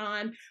predicated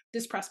on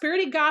this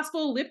prosperity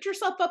gospel, lift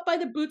yourself up by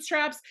the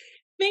bootstraps,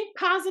 think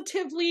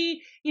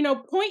positively,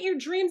 point your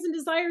dreams and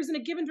desires in a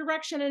given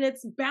direction, and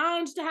it's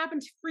bound to happen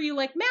for you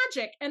like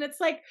magic. And it's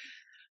like,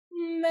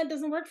 that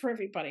doesn't work for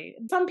everybody.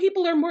 Some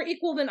people are more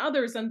equal than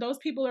others, and those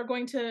people are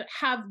going to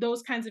have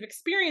those kinds of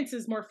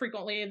experiences more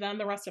frequently than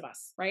the rest of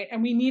us, right?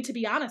 And we need to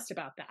be honest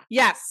about that.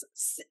 Yes,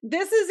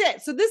 this is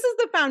it. So this is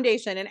the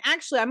foundation. And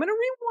actually, I'm going to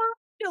rewind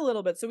a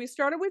little bit. So we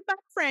started with Ben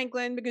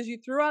Franklin because you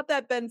threw out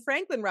that Ben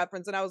Franklin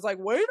reference, and I was like,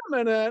 wait a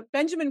minute.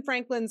 Benjamin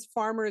Franklin's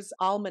Farmer's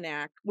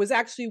Almanac was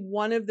actually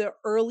one of the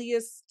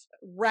earliest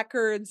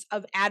records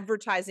of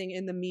advertising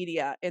in the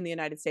media in the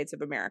United States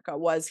of America.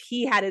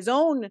 He had his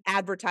own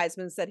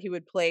advertisements that he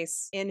would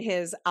place in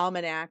his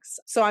almanacs.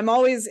 So I'm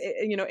always,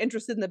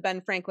 interested in the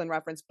Ben Franklin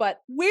reference. But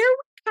where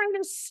we kind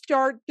of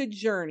start the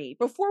journey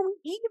before we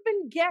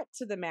even get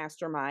to the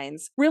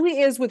masterminds really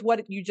is with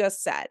what you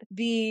just said.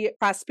 The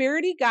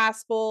prosperity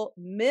gospel,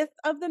 myth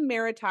of the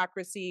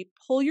meritocracy,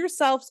 pull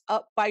yourselves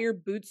up by your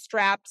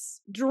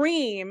bootstraps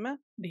dream.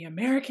 The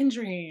American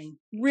dream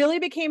really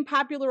became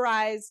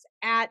popularized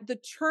at the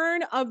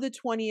turn of the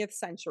 20th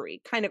century,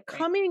 kind of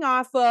coming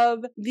off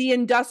of the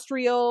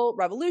Industrial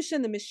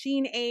Revolution, the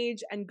machine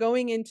age, and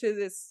going into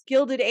this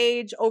Gilded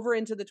Age over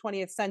into the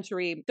 20th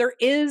century. There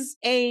is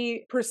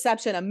a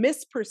perception, a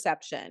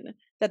misperception,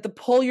 that the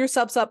pull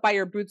yourselves up by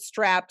your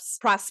bootstraps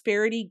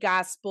prosperity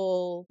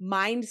gospel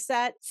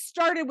mindset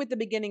started with the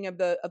beginning of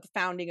the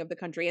founding of the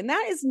country. And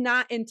that is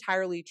not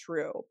entirely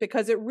true,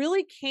 because it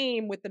really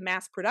came with the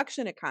mass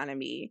production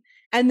economy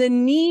and the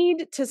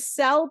need to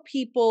sell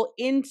people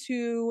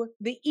into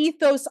the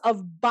ethos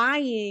of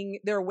buying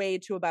their way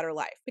to a better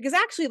life. Because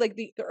actually,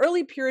 the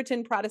early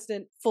Puritan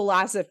Protestant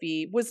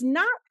philosophy was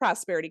not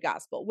prosperity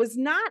gospel, was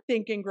not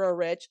Think and Grow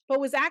Rich, but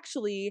was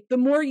actually the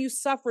more you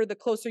suffer, the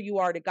closer you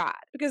are to God.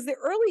 Because the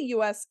early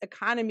U.S.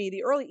 economy,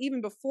 even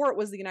before it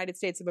was the United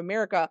States of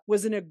America,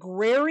 was an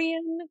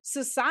agrarian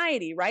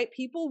society, right?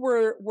 People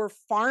were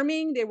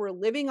farming, they were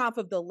living off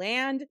of the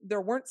land.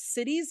 There weren't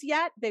cities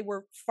yet. They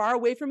were far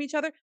away from each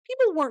other.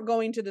 People weren't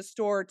going to the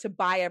store to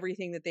buy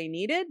everything that they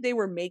needed. They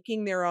were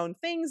making their own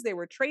things. They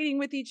were trading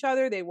with each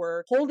other. They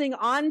were holding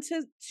on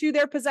to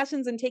their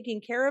possessions and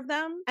taking care of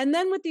them. And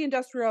then with the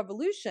Industrial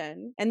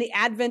Revolution and the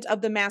advent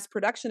of the mass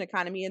production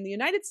economy, and the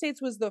United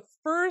States was the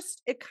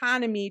first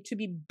economy to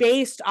be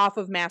based off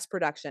of mass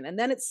production. And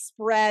then it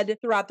spread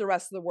throughout the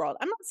rest of the world.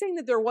 I'm not saying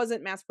that there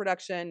wasn't mass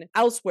production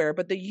elsewhere,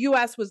 but the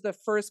US was the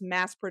first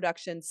mass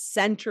production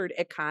centered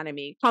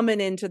economy coming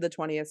into the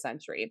 20th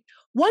century.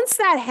 Once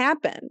that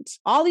happened,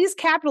 all these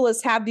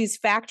capitalists have these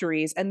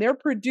factories and they're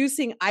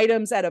producing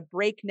items at a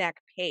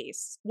breakneck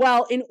pace.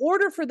 Well, in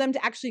order for them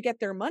to actually get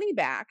their money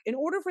back, in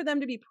order for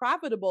them to be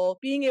profitable,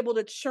 being able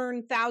to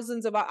churn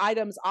thousands of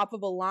items off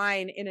of a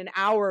line in an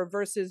hour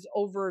versus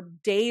over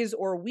days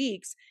or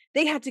weeks,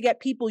 they had to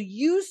get people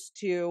used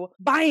to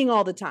buying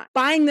all the time,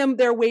 buying them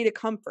their way to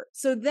comfort.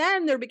 So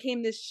then there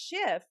became this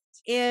shift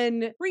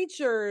in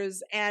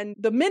preachers and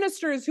the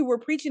ministers who were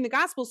preaching the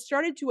gospel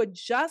started to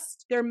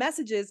adjust their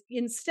messages.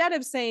 Instead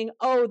of saying,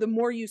 oh, the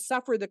more you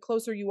suffer, the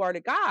closer you are to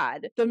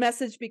God, the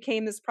message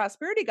became this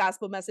prosperity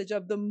gospel message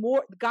of the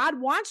more God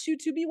wants you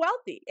to be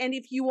wealthy. And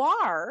if you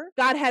are,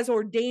 God has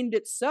ordained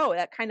it so.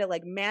 That kind of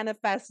like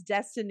manifest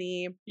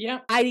destiny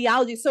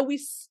ideology. So we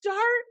start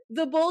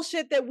the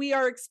bullshit that we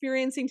are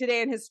experiencing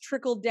today and has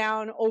trickled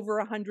down over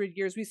 100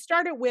 years. We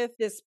started with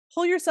this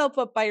pull yourself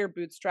up by your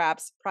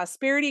bootstraps,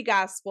 prosperity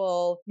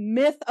gospel,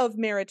 myth of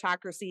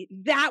meritocracy.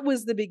 That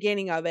was the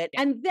beginning of it.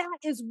 And that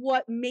is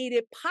what made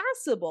it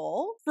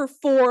possible for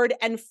Ford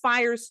and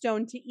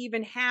Firestone to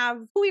even have,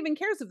 who even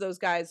cares if those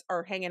guys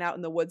are hanging out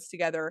in the woods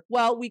together?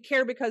 Well, we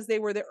care because they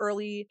were the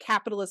early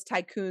capitalist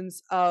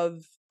tycoons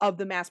of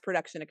the mass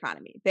production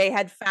economy. They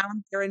had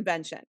found their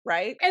invention,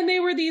 right? And they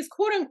were these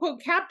quote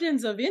unquote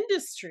captains of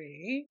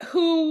industry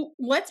who,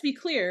 let's be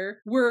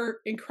clear, were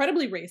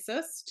incredibly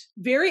racist,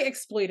 very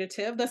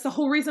exploitative. That's the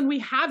whole reason we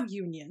have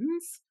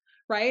unions,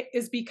 right?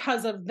 Is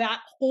because of that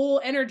whole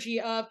energy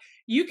of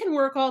you can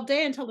work all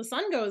day until the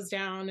sun goes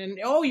down and,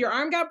 oh, your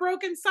arm got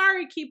broken.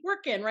 Sorry, keep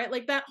working, right?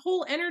 Like that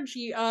whole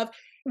energy of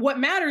what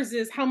matters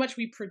is how much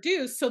we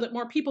produce so that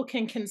more people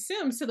can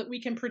consume, so that we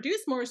can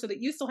produce more, so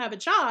that you still have a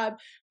job.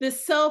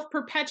 This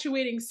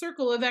self-perpetuating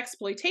circle of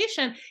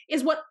exploitation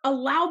is what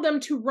allowed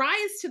them to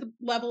rise to the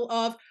level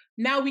of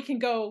now we can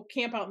go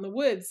camp out in the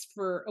woods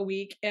for a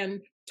week and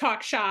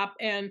talk shop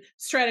and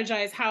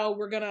strategize how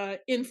we're going to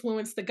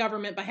influence the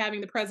government by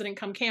having the president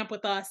come camp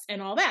with us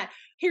and all that.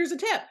 Here's a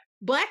tip.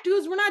 Black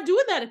dudes were not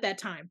doing that at that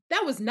time.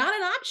 That was not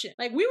an option.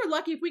 Like we were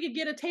lucky if we could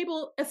get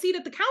a seat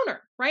at the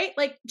counter, right?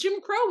 Like Jim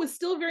Crow was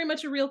still very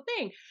much a real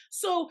thing.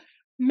 So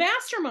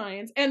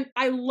masterminds, and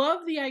I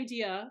love the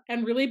idea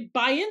and really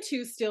buy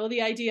into still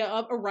the idea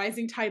of a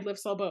rising tide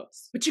lifts all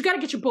boats. But you got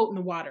to get your boat in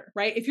the water,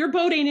 right? If your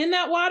boat ain't in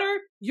that water,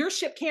 your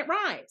ship can't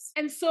rise.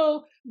 And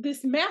so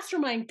this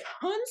mastermind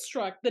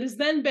construct that has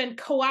then been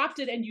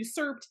co-opted and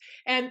usurped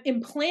and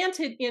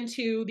implanted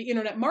into the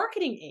internet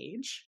marketing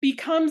age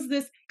becomes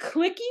this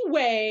cliquey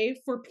way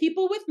for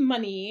people with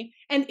money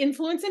and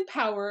influence and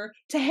power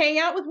to hang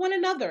out with one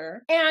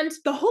another. And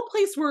the whole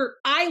place where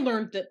I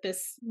learned that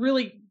this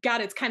really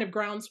got its kind of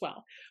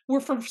groundswell were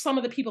from some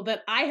of the people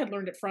that I had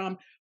learned it from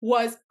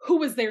was who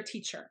was their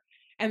teacher.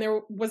 And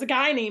there was a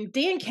guy named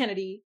Dan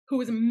Kennedy who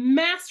was a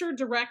master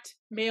direct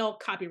mail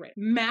copyright,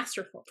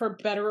 masterful for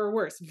better or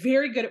worse,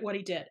 very good at what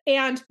he did.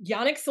 And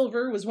Yannick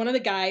Silver was one of the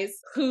guys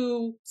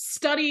who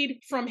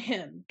studied from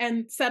him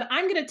and said,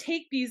 I'm going to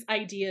take these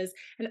ideas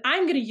and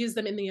I'm going to use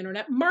them in the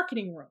internet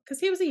marketing world, because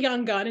he was a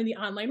young gun in the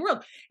online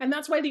world. And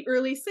that's why the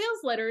early sales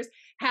letters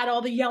had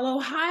all the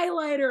yellow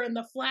highlighter and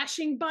the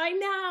flashing buy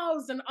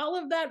nows and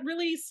all of that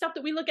really stuff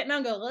that we look at now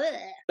and go, ugh.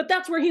 But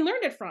that's where he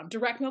learned it from,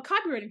 direct mail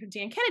copywriting from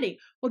Dan Kennedy.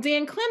 Well,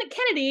 Dan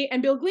Kennedy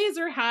and Bill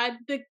Glazer had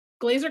the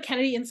Glazer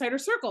Kennedy Insider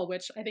Circle,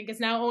 which I think is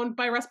now owned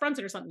by Russ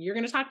Brunson or something. You're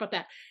going to talk about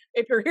that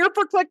if you're here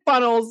for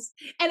ClickFunnels.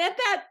 And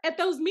at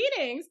those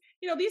meetings,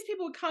 these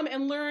people would come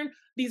and learn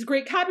these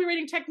great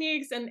copywriting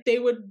techniques, and they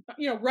would,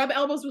 rub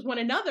elbows with one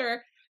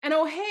another. And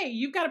oh, hey,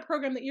 you've got a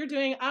program that you're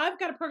doing. I've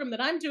got a program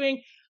that I'm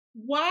doing.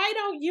 Why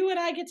don't you and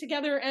I get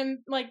together and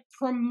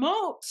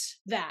promote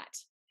that?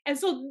 And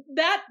so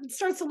that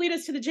starts to lead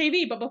us to the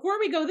JV. But before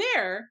we go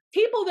there,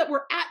 people that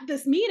were at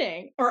this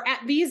meeting or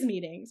at these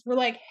meetings were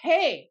like,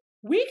 hey,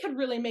 we could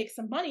really make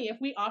some money if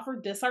we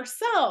offered this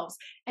ourselves.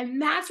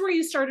 And that's where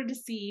you started to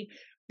see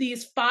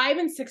these 5-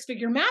 and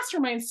 6-figure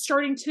masterminds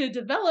starting to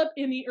develop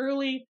in the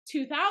early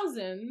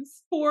 2000s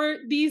for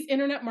these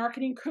internet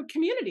marketing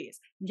communities.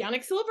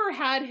 Yannick Silver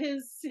had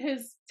his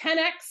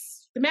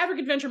 10X, the Maverick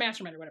Adventure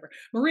Mastermind or whatever.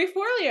 Marie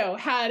Forleo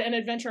had an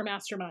adventure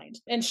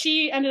mastermind, and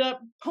she ended up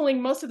pulling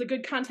most of the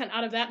good content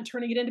out of that and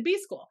turning it into B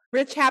School.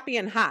 Rich, Happy,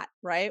 and Hot,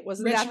 right?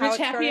 Wasn't that how it started?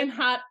 Rich, Happy, and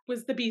Hot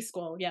was the B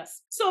School,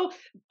 yes. So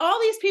all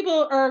these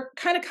people are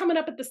kind of coming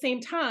up at the same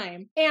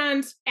time.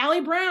 And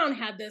Allie Brown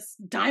had this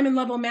diamond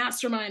level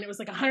mastermind. It was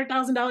like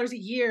 $100,000 a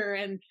year.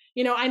 And,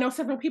 I know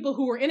several people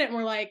who were in it and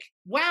were like,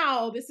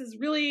 wow, this is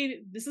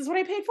what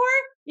I paid for?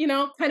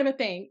 Kind of a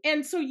thing.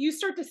 And so you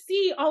start to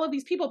see all of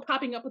these people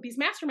popping up with these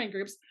mastermind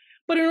groups.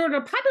 But in order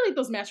to populate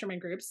those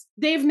mastermind groups,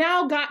 they've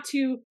now got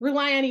to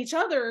rely on each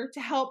other to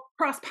help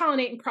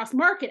cross-pollinate and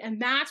cross-market.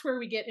 And that's where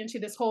we get into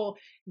this whole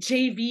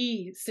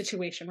JV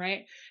situation,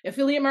 right?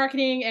 Affiliate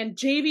marketing and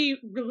JV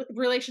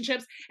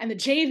relationships and the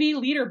JV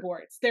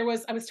leaderboards.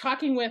 I was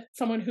talking with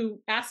someone who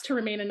asked to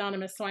remain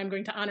anonymous, so I'm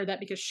going to honor that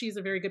because she's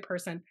a very good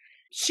person.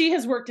 She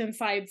has worked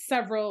inside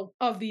several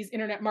of these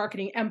internet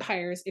marketing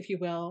empires, if you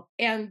will.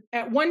 And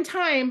at one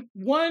time,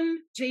 one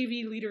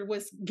JV leader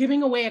was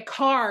giving away a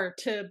car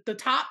to the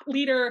top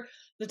leader,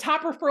 the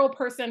top referral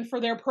person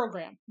for their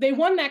program. They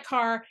won that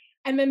car,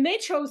 and then they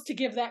chose to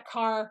give that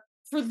car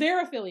for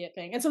their affiliate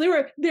thing. And so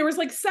there was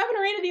like 7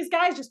 or 8 of these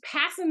guys just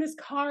passing this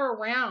car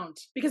around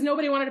because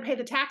nobody wanted to pay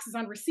the taxes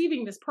on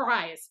receiving this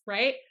prize,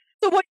 right?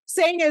 So what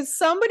you're saying is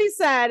somebody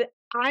said,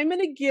 I'm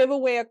going to give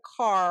away a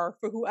car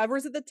for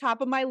whoever's at the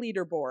top of my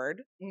leaderboard.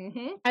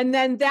 Mm-hmm. And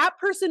then that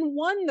person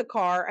won the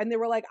car and they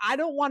were like, I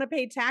don't want to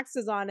pay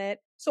taxes on it.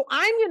 So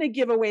I'm going to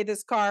give away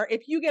this car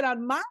if you get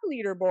on my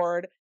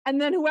leaderboard. And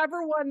then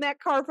whoever won that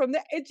car from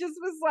there, it just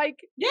was like.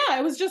 Yeah,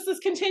 it was just this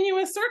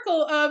continuous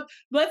circle of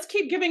let's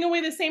keep giving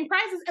away the same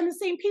prizes. And the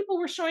same people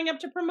were showing up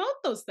to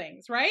promote those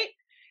things, right?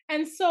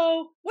 And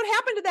so what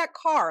happened to that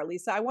car,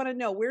 Lisa? I want to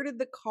know, where did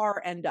the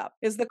car end up?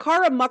 Is the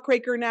car a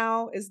muckraker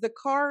now? Is the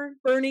car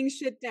burning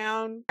shit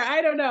down?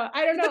 I don't know.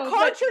 The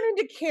car turned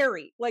into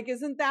Carrie. Like,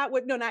 isn't that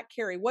what? No, not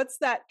Carrie. What's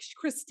that?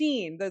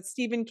 Christine, the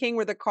Stephen King,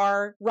 where the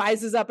car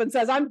rises up and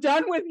says, I'm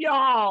done with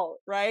y'all.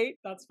 Right?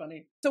 That's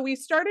funny. So we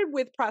started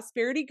with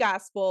prosperity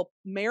gospel,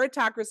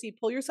 meritocracy,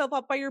 pull yourself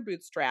up by your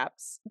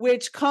bootstraps,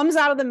 which comes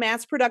out of the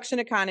mass production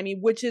economy,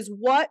 which is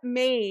what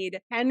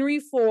made Henry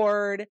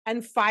Ford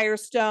and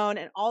Firestone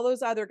and all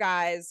those other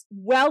guys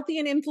wealthy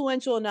and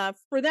influential enough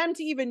for them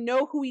to even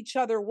know who each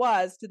other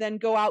was, to then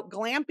go out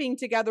glamping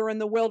together in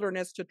the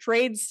wilderness to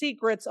trade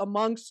secrets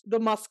amongst the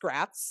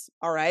muskrats.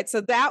 All right.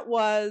 So that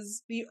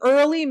was the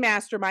early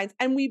masterminds.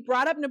 And we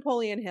brought up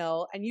Napoleon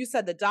Hill, and you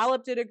said the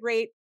Dollop did a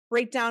great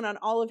breakdown on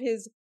all of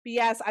his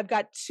BS. I've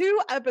got 2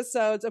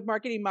 episodes of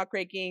Marketing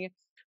Muckraking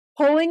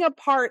pulling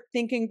apart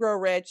Think and Grow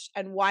Rich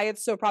and why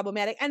it's so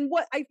problematic. And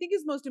what I think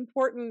is most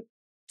important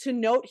to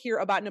note here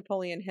about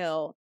Napoleon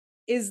Hill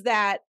is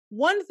that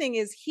one thing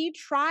is he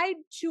tried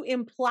to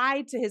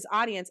imply to his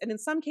audience, and in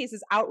some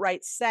cases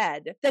outright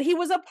said, that he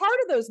was a part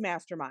of those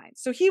masterminds.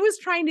 So he was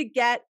trying to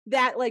get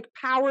that like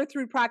power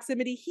through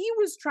proximity. He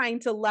was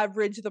trying to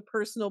leverage the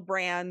personal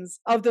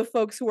brands of the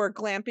folks who are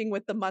glamping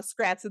with the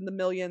muskrats and the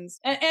millions.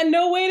 And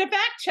no way to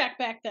fact check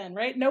back then,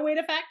 right? No way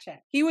to fact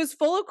check. He was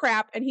full of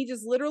crap, and he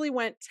just literally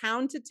went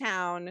town to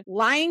town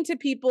lying to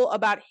people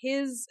about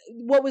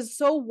what was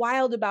so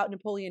wild about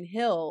Napoleon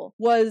Hill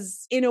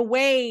was, in a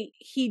way,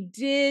 he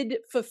did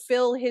fulfill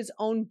his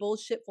own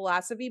bullshit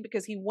philosophy,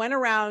 because he went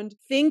around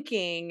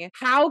thinking,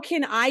 how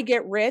can I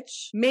get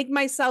rich, make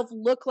myself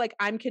look like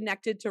I'm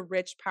connected to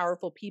rich,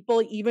 powerful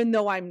people, even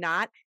though I'm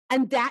not?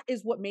 And that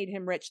is what made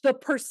him rich. The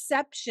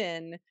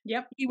perception,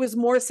 he was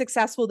more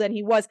successful than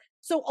he was.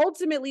 So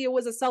ultimately it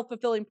was a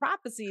self-fulfilling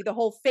prophecy, the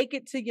whole fake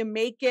it till you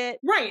make it.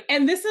 Right.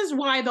 And this is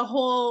why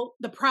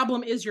the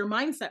problem is your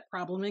mindset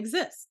problem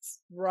exists.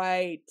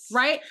 Right.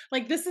 Right?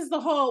 Like this is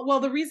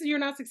the reason you're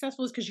not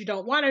successful is because you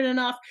don't want it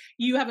enough.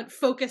 You haven't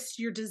focused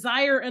your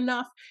desire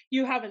enough.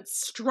 You haven't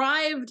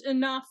strived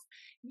enough.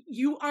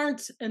 You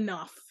aren't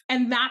enough.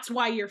 And that's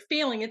why you're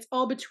failing. It's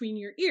all between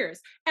your ears.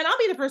 And I'll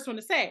be the first one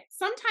to say,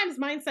 sometimes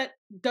mindset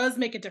does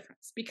make a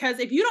difference, because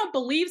if you don't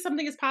believe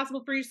something is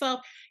possible for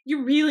yourself,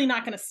 you're really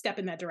not going to step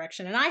in that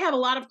direction. And I have a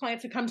lot of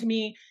clients who come to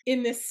me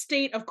in this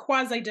state of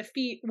quasi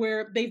defeat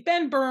where they've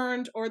been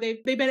burned or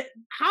they've been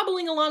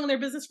hobbling along in their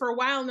business for a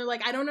while. And they're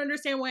like, I don't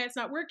understand why it's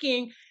not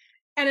working.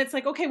 And it's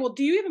like, okay, well,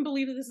 do you even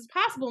believe that this is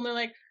possible? And they're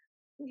like,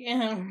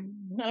 yeah.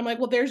 And I'm like,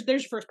 well, there's your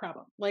first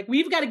problem. Like,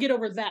 we've got to get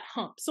over that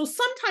hump. So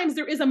sometimes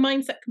there is a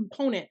mindset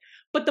component,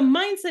 but the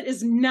mindset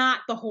is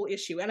not the whole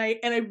issue. And I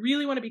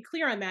really want to be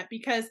clear on that,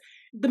 because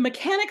the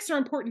mechanics are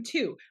important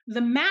too.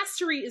 The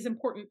mastery is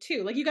important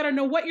too. Like, you got to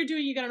know what you're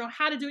doing. You got to know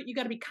how to do it. You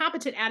got to be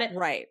competent at it.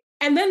 Right.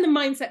 And then the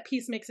mindset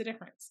piece makes a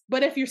difference.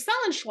 But if you're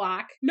selling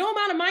schlock, no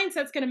amount of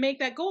mindset's going to make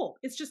that goal.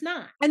 It's just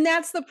not. And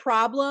that's the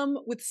problem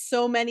with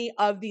so many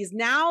of these.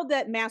 Now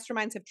that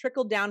masterminds have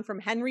trickled down from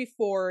Henry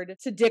Ford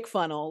to Dick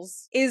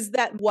Funnels, is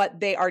that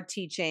what they are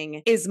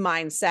teaching is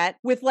mindset,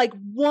 with like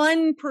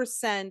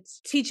 1%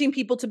 teaching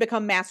people to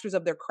become masters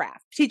of their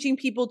craft, teaching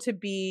people to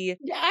be.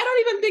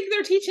 I don't even think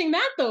they're teaching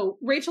that though,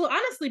 Rachel,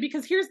 honestly,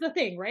 because here's the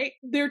thing, right?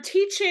 They're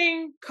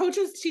teaching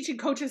coaches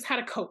how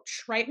to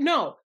coach, right?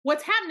 No.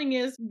 What's happening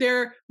is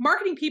they're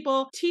marketing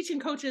people,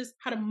 teaching coaches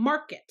how to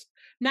market,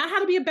 not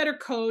how to be a better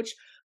coach,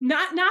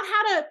 not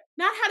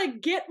how to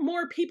get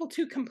more people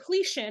to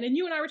completion. And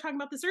you and I were talking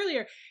about this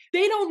earlier.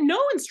 They don't know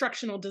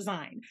instructional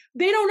design.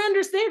 They don't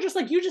understand. They're just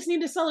like, you just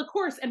need to sell a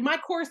course. And my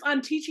course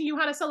on teaching you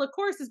how to sell a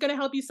course is going to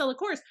help you sell a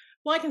course.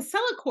 Well, I can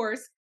sell a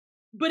course,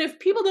 but if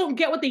people don't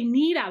get what they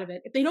need out of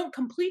it, if they don't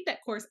complete that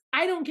course,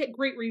 I don't get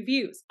great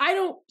reviews. I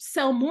don't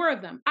sell more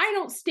of them. I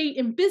don't stay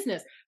in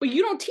business, but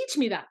you don't teach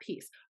me that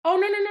piece. Oh,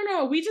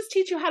 no. We just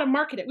teach you how to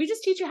market it. We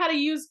just teach you how to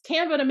use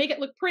Canva to make it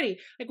look pretty.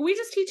 Like, we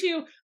just teach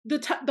you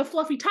the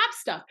fluffy top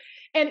stuff.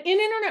 And in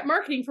internet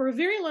marketing for a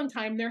very long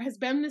time, there has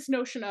been this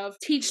notion of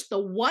teach the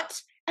what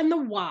and the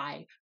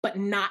why, but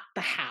not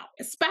the how,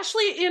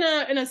 especially in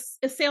a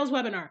sales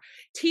webinar.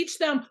 Teach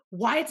them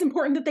why it's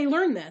important that they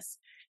learn this.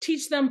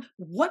 Teach them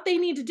what they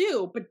need to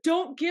do, but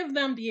don't give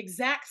them the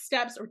exact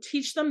steps or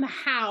teach them the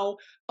how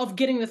of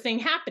getting the thing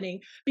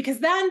happening, because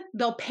then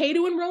they'll pay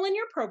to enroll in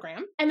your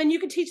program. And then you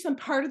can teach them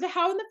part of the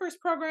how in the first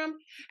program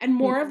and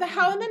more of the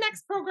how in the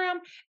next program,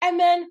 and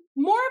then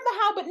more of the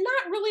how, but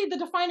not really the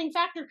defining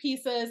factor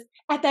pieces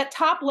at that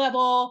top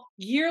level,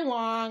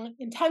 year-long,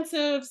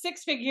 intensive,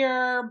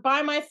 6-figure,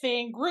 buy my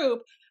thing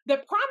group.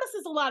 that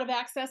promises a lot of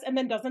access and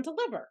then doesn't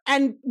deliver.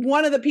 And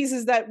one of the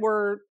pieces that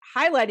we're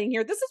highlighting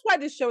here, this is why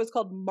this show is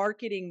called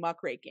Marketing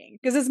Muckraking.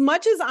 Because as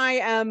much as I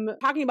am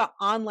talking about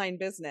online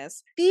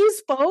business,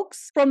 these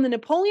folks from the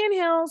Napoleon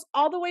Hills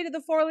all the way to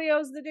the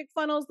Forleos, the Dick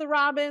Funnels, the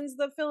Robbins,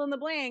 the fill in the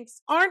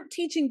blanks aren't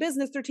teaching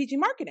business, they're teaching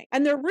marketing.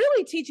 And they're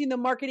really teaching the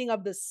marketing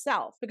of the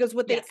self, because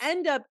what they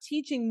end up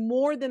teaching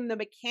more than the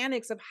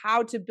mechanics of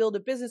how to build a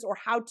business or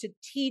how to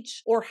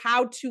teach or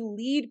how to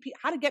lead,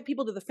 how to get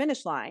people to the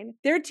finish line.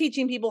 They're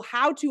teaching people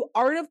how to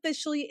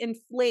artificially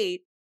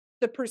inflate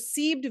the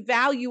perceived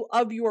value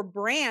of your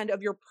brand,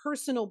 of your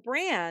personal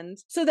brand,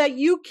 so that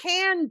you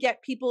can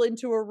get people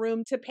into a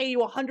room to pay you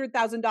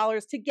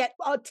 $100,000 to get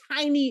a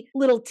tiny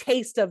little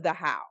taste of the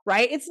how,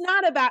 right? It's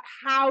not about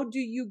how do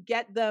you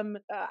get them,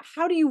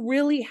 how do you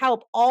really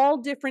help all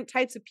different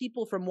types of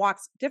people from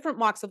different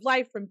walks of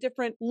life, from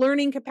different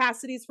learning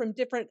capacities, from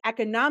different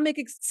economic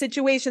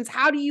situations.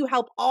 How do you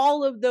help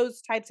all of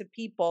those types of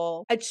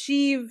people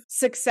achieve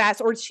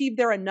success or achieve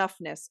their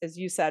enoughness, as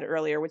you said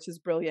earlier, which is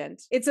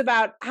brilliant. It's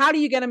about how do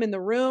you get them in the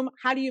room?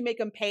 How do you make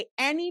them pay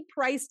any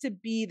price to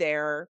be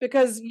there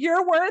because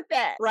you're worth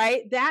it,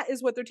 right? That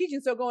is what they're teaching.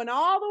 So going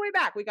all the way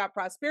back, we got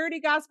prosperity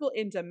gospel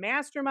into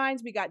masterminds.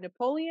 We got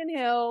Napoleon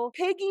Hill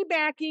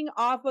piggybacking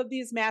off of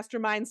these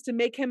masterminds to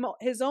make him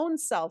his own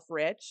self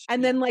rich.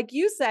 And then, like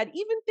you said,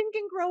 even Think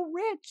and Grow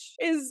Rich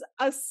is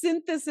a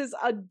synthesis,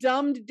 a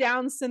dumbed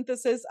down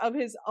synthesis of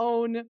his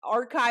own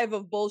archive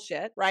of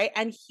bullshit, right?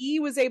 And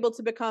he was able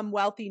to become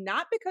wealthy,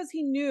 not because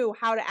he knew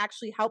how to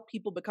actually help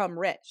people become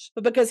rich,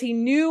 but because he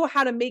knew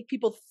how to make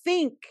people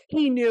think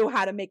he knew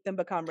how to make them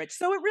become rich.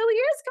 So it really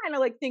is kind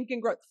of like Think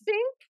and Grow.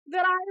 Think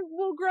that I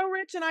will grow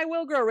rich and I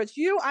will grow rich.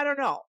 I don't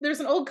know. There's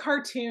an old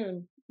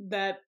cartoon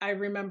that I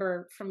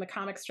remember from the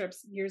comic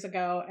strips years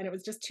ago, and it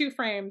was just 2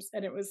 frames,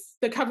 and it was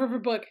the cover of a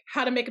book,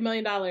 How to Make $1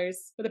 Million,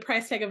 with a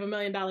price tag of $1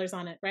 million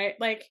on it, right?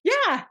 Like,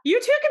 yeah, you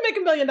too can make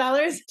 $1 million.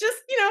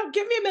 Just,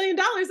 give me $1 million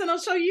and I'll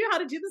show you how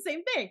to do the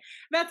same thing.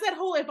 That's that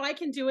whole, if I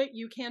can do it,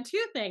 you can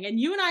too thing. And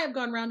you and I have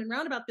gone round and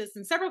round about this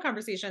in several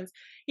conversations.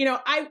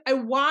 I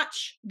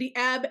watch the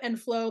ebb and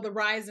flow, the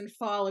rise and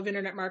fall of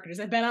internet marketers.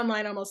 I've been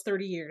online almost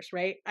 30 years,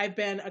 right? I've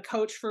been a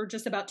coach for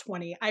just about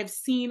 20. I've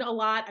seen a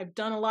lot. I've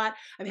done a lot.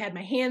 I've had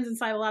my hands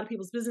inside a lot of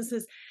people's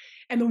businesses.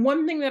 And the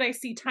one thing that I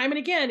see time and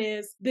again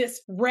is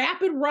this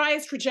rapid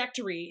rise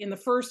trajectory in the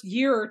first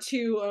year or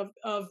two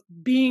of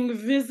being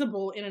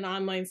visible in an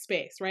online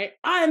space, right?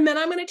 And then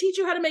I'm going to teach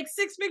you how to make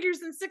 6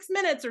 figures in 6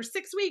 minutes or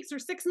 6 weeks or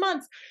 6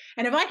 months.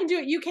 And if I can do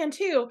it, you can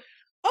too.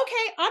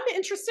 Okay, I'm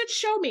interested.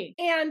 Show me.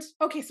 And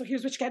okay, so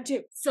here's what you got to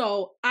do.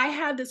 So I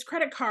had this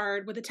credit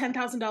card with a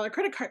 $10,000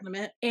 credit card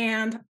limit,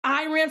 and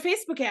I ran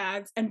Facebook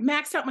ads and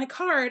maxed out my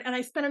card, and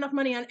I spent enough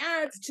money on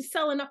ads to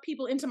sell enough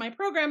people into my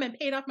program and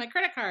paid off my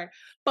credit card.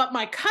 But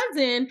my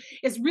cousin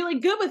is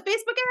really good with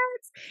Facebook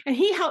ads, and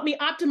he helped me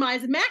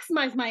optimize and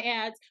maximize my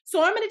ads.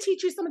 So I'm going to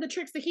teach you some of the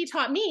tricks that he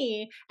taught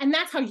me, and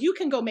that's how you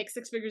can go make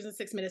 6 figures in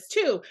 6 minutes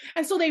too.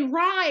 And so they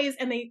rise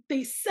and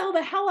they sell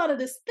the hell out of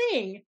this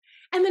thing.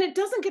 And then it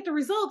doesn't get the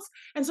results.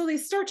 And so they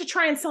start to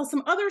try and sell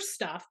some other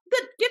stuff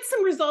that gets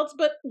some results,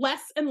 but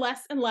less and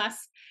less and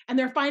less. And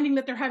they're finding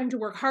that they're having to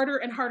work harder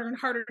and harder and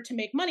harder to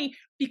make money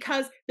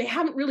because they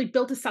haven't really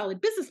built a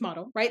solid business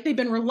model, right? They've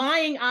been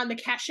relying on the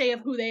cachet of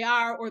who they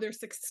are or their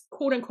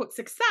quote unquote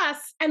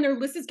success, and their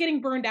list is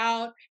getting burned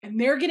out and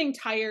they're getting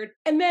tired.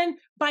 And then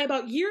by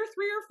about year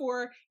 3 or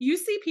 4, you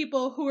see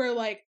people who are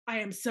like, I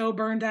am so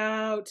burned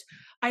out.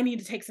 I need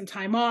to take some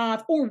time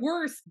off, or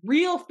worse,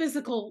 real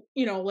physical,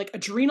 like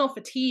adrenal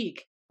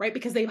fatigue, right?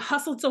 Because they've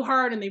hustled so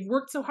hard and they've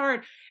worked so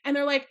hard. And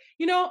they're like,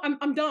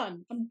 I'm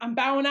done. I'm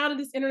bowing out of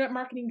this internet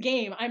marketing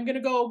game. I'm going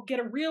to go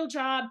get a real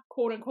job,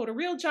 quote unquote, a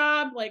real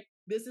job. Like,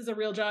 this is a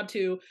real job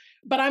too,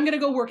 but I'm going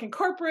to go work in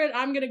corporate.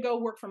 I'm going to go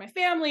work for my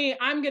family.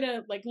 I'm going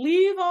to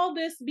leave all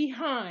this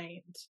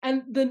behind.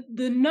 And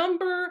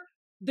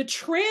the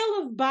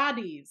trail of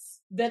bodies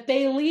that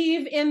they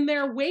leave in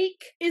their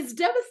wake is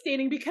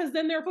devastating, because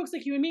then there are folks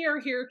like you and me are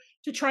here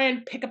to try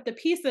and pick up the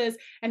pieces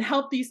and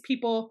help these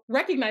people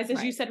recognize,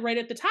 as you said right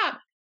at the top,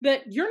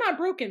 that you're not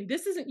broken.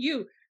 This isn't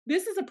you.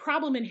 This is a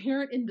problem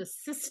inherent in the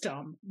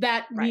system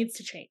that needs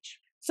to change.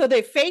 So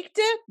they faked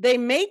it, they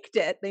maked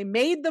it, they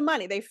made the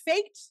money. They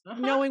faked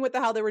knowing what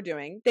the hell they were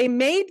doing. They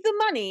made the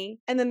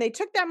money, and then they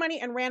took that money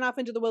and ran off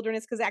into the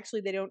wilderness because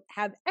actually they don't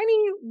have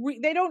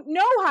they don't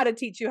know how to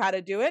teach you how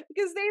to do it,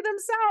 because they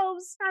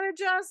themselves kind of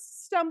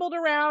just stumbled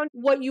around.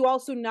 What you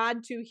also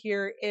nod to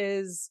here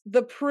is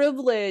the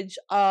privilege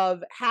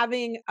of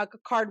having a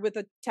card with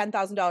a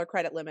 $10,000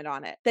 credit limit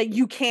on it that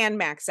you can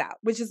max out,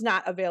 which is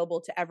not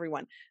available to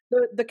everyone.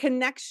 The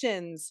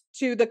connections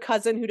to the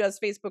cousin who does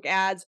Facebook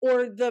ads,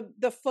 or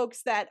the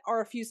folks that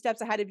are a few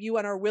steps ahead of you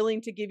and are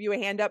willing to give you a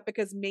hand up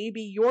because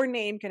maybe your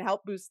name can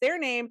help boost their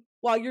name,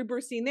 while you're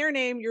bursting their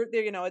name,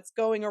 it's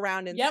going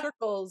around in Yep.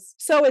 circles.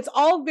 So it's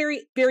all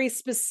very, very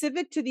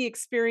specific to the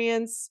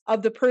experience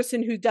of the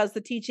person who does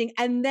the teaching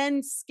and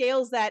then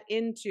scales that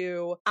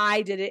into,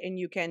 I did it and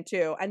you can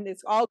too. And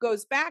this all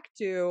goes back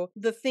to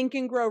the think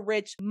and grow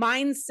rich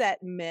mindset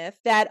myth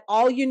that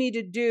all you need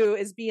to do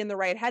is be in the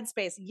right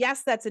headspace.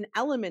 Yes, that's an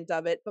element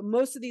of it, but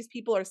most of these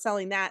people are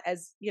selling that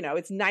as,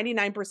 it's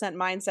 99%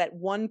 mindset,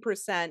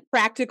 1%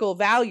 practical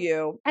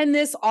value. And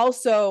this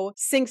also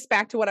syncs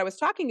back to what I was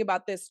talking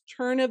about, this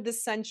turn of the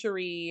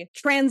century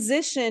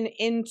transition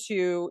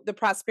into the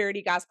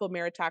prosperity gospel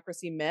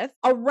meritocracy myth.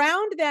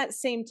 Around that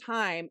same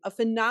time, a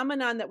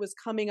phenomenon that was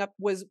coming up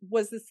was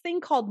this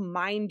thing called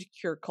mind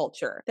cure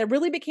culture that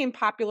really became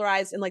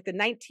popularized in like the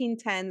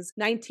 1910s,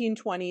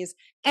 1920s.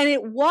 And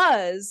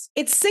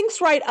it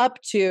syncs right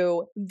up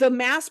to the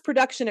mass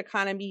production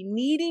economy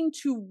needing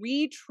to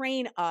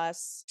retrain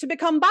us to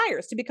become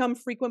buyers, to become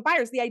frequent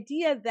buyers. The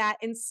idea that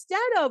instead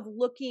of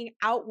looking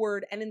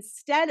outward and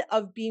instead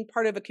of being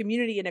part of a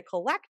community and a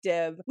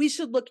collective, we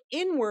should look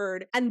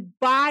inward and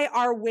buy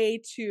our way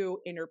to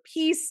inner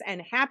peace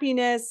and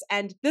happiness.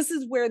 And this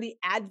is where the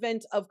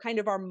advent of kind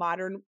of our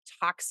modern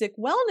toxic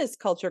wellness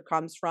culture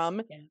comes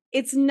from. Yeah.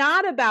 It's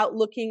not about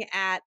looking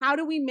at how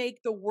do we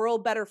make the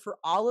world better for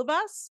all of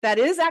us. That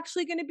is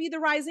actually going to be the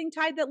rising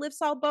tide that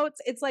lifts all boats.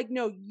 It's like,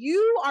 no,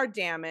 you are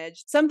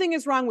damaged. Something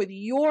is wrong with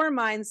your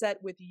mindset,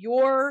 with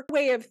your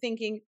way of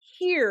thinking.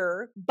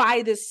 Here,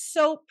 buy this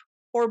soap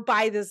or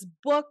buy this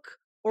book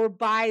or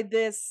buy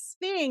this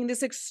thing,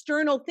 this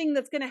external thing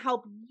that's going to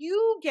help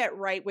you get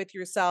right with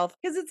yourself.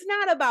 Because it's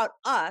not about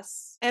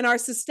us and our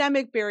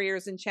systemic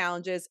barriers and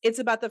challenges. It's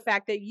about the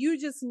fact that you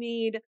just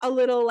need a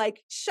little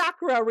like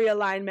chakra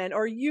realignment,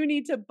 or you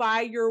need to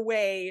buy your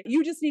way.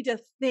 You just need to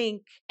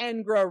think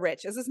and grow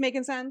rich. Is this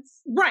making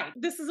sense? Right.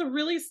 This is a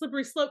really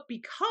slippery slope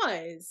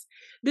because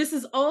this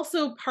is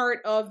also part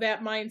of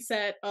that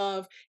mindset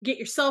of get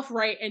yourself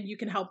right and you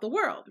can help the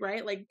world,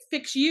 right? Like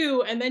fix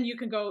you and then you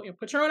can go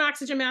put your own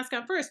oxygen mask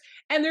on first.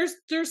 And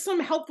there's some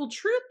helpful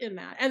truth in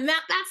that. And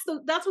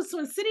that's what's so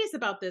insidious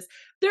about this.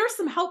 There's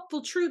some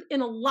helpful truth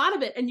in a lot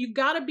of it. And you've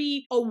got to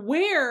be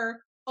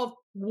aware of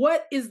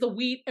what is the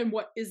wheat and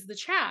what is the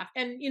chaff.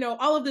 And,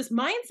 all of this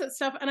mindset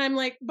stuff. And I'm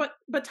like, but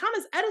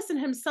Thomas Edison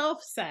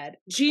himself said,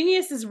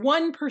 genius is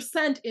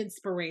 1%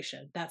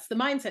 inspiration. That's the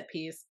mindset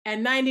piece.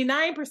 And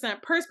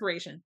 99%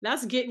 perspiration.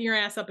 That's getting your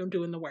ass up and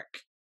doing the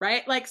work.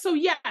 Right? Like, so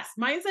yes,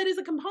 mindset is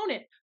a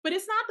component, but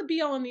it's not the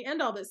be all and the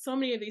end all that so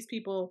many of these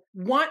people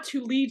want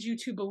to lead you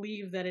to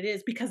believe that it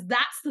is, because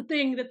that's the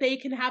thing that they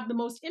can have the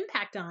most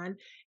impact on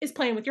is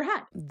playing with your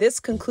head. This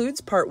concludes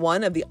part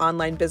 1 of the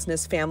online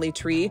business family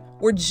tree.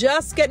 We're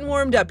just getting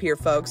warmed up here,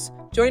 folks.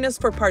 Join us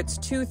for parts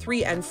 2,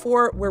 3, and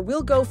 4, where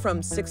we'll go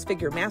from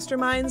six-figure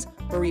masterminds,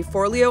 Marie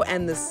Forleo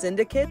and the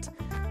Syndicate,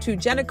 to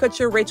Jenna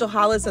Kutcher, Rachel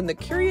Hollis, and the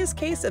curious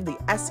case of the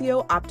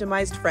SEO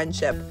optimized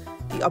friendship,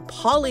 the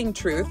appalling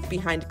truth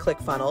behind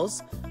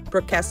ClickFunnels,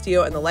 Brooke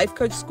Castillo and the Life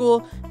Coach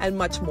School, and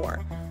much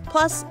more.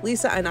 Plus,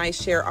 Lisa and I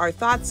share our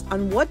thoughts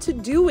on what to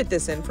do with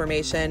this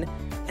information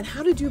and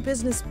how to do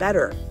business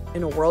better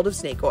in a world of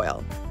snake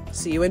oil.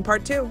 See you in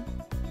part 2.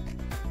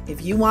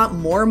 If you want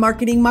more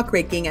marketing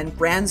muckraking and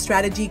brand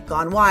strategy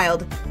gone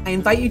wild, I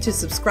invite you to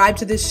subscribe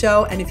to this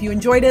show. And if you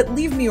enjoyed it,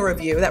 leave me a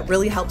review. That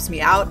really helps me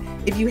out.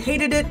 If you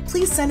hated it,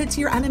 please send it to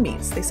your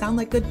enemies. They sound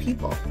like good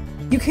people.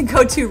 You can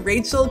go to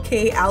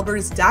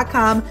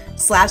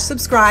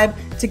rachelkalbers.com/subscribe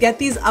to get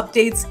these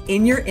updates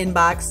in your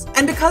inbox.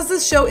 And because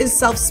this show is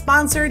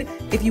self-sponsored,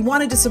 if you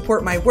wanted to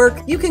support my work,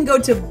 you can go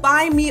to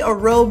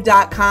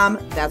buymearobe.com.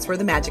 That's where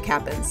the magic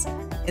happens.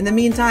 In the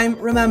meantime,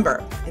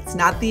 remember, it's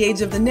not the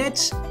age of the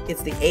niche,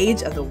 it's the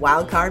age of the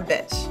wild card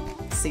bitch.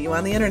 See you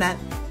on the internet.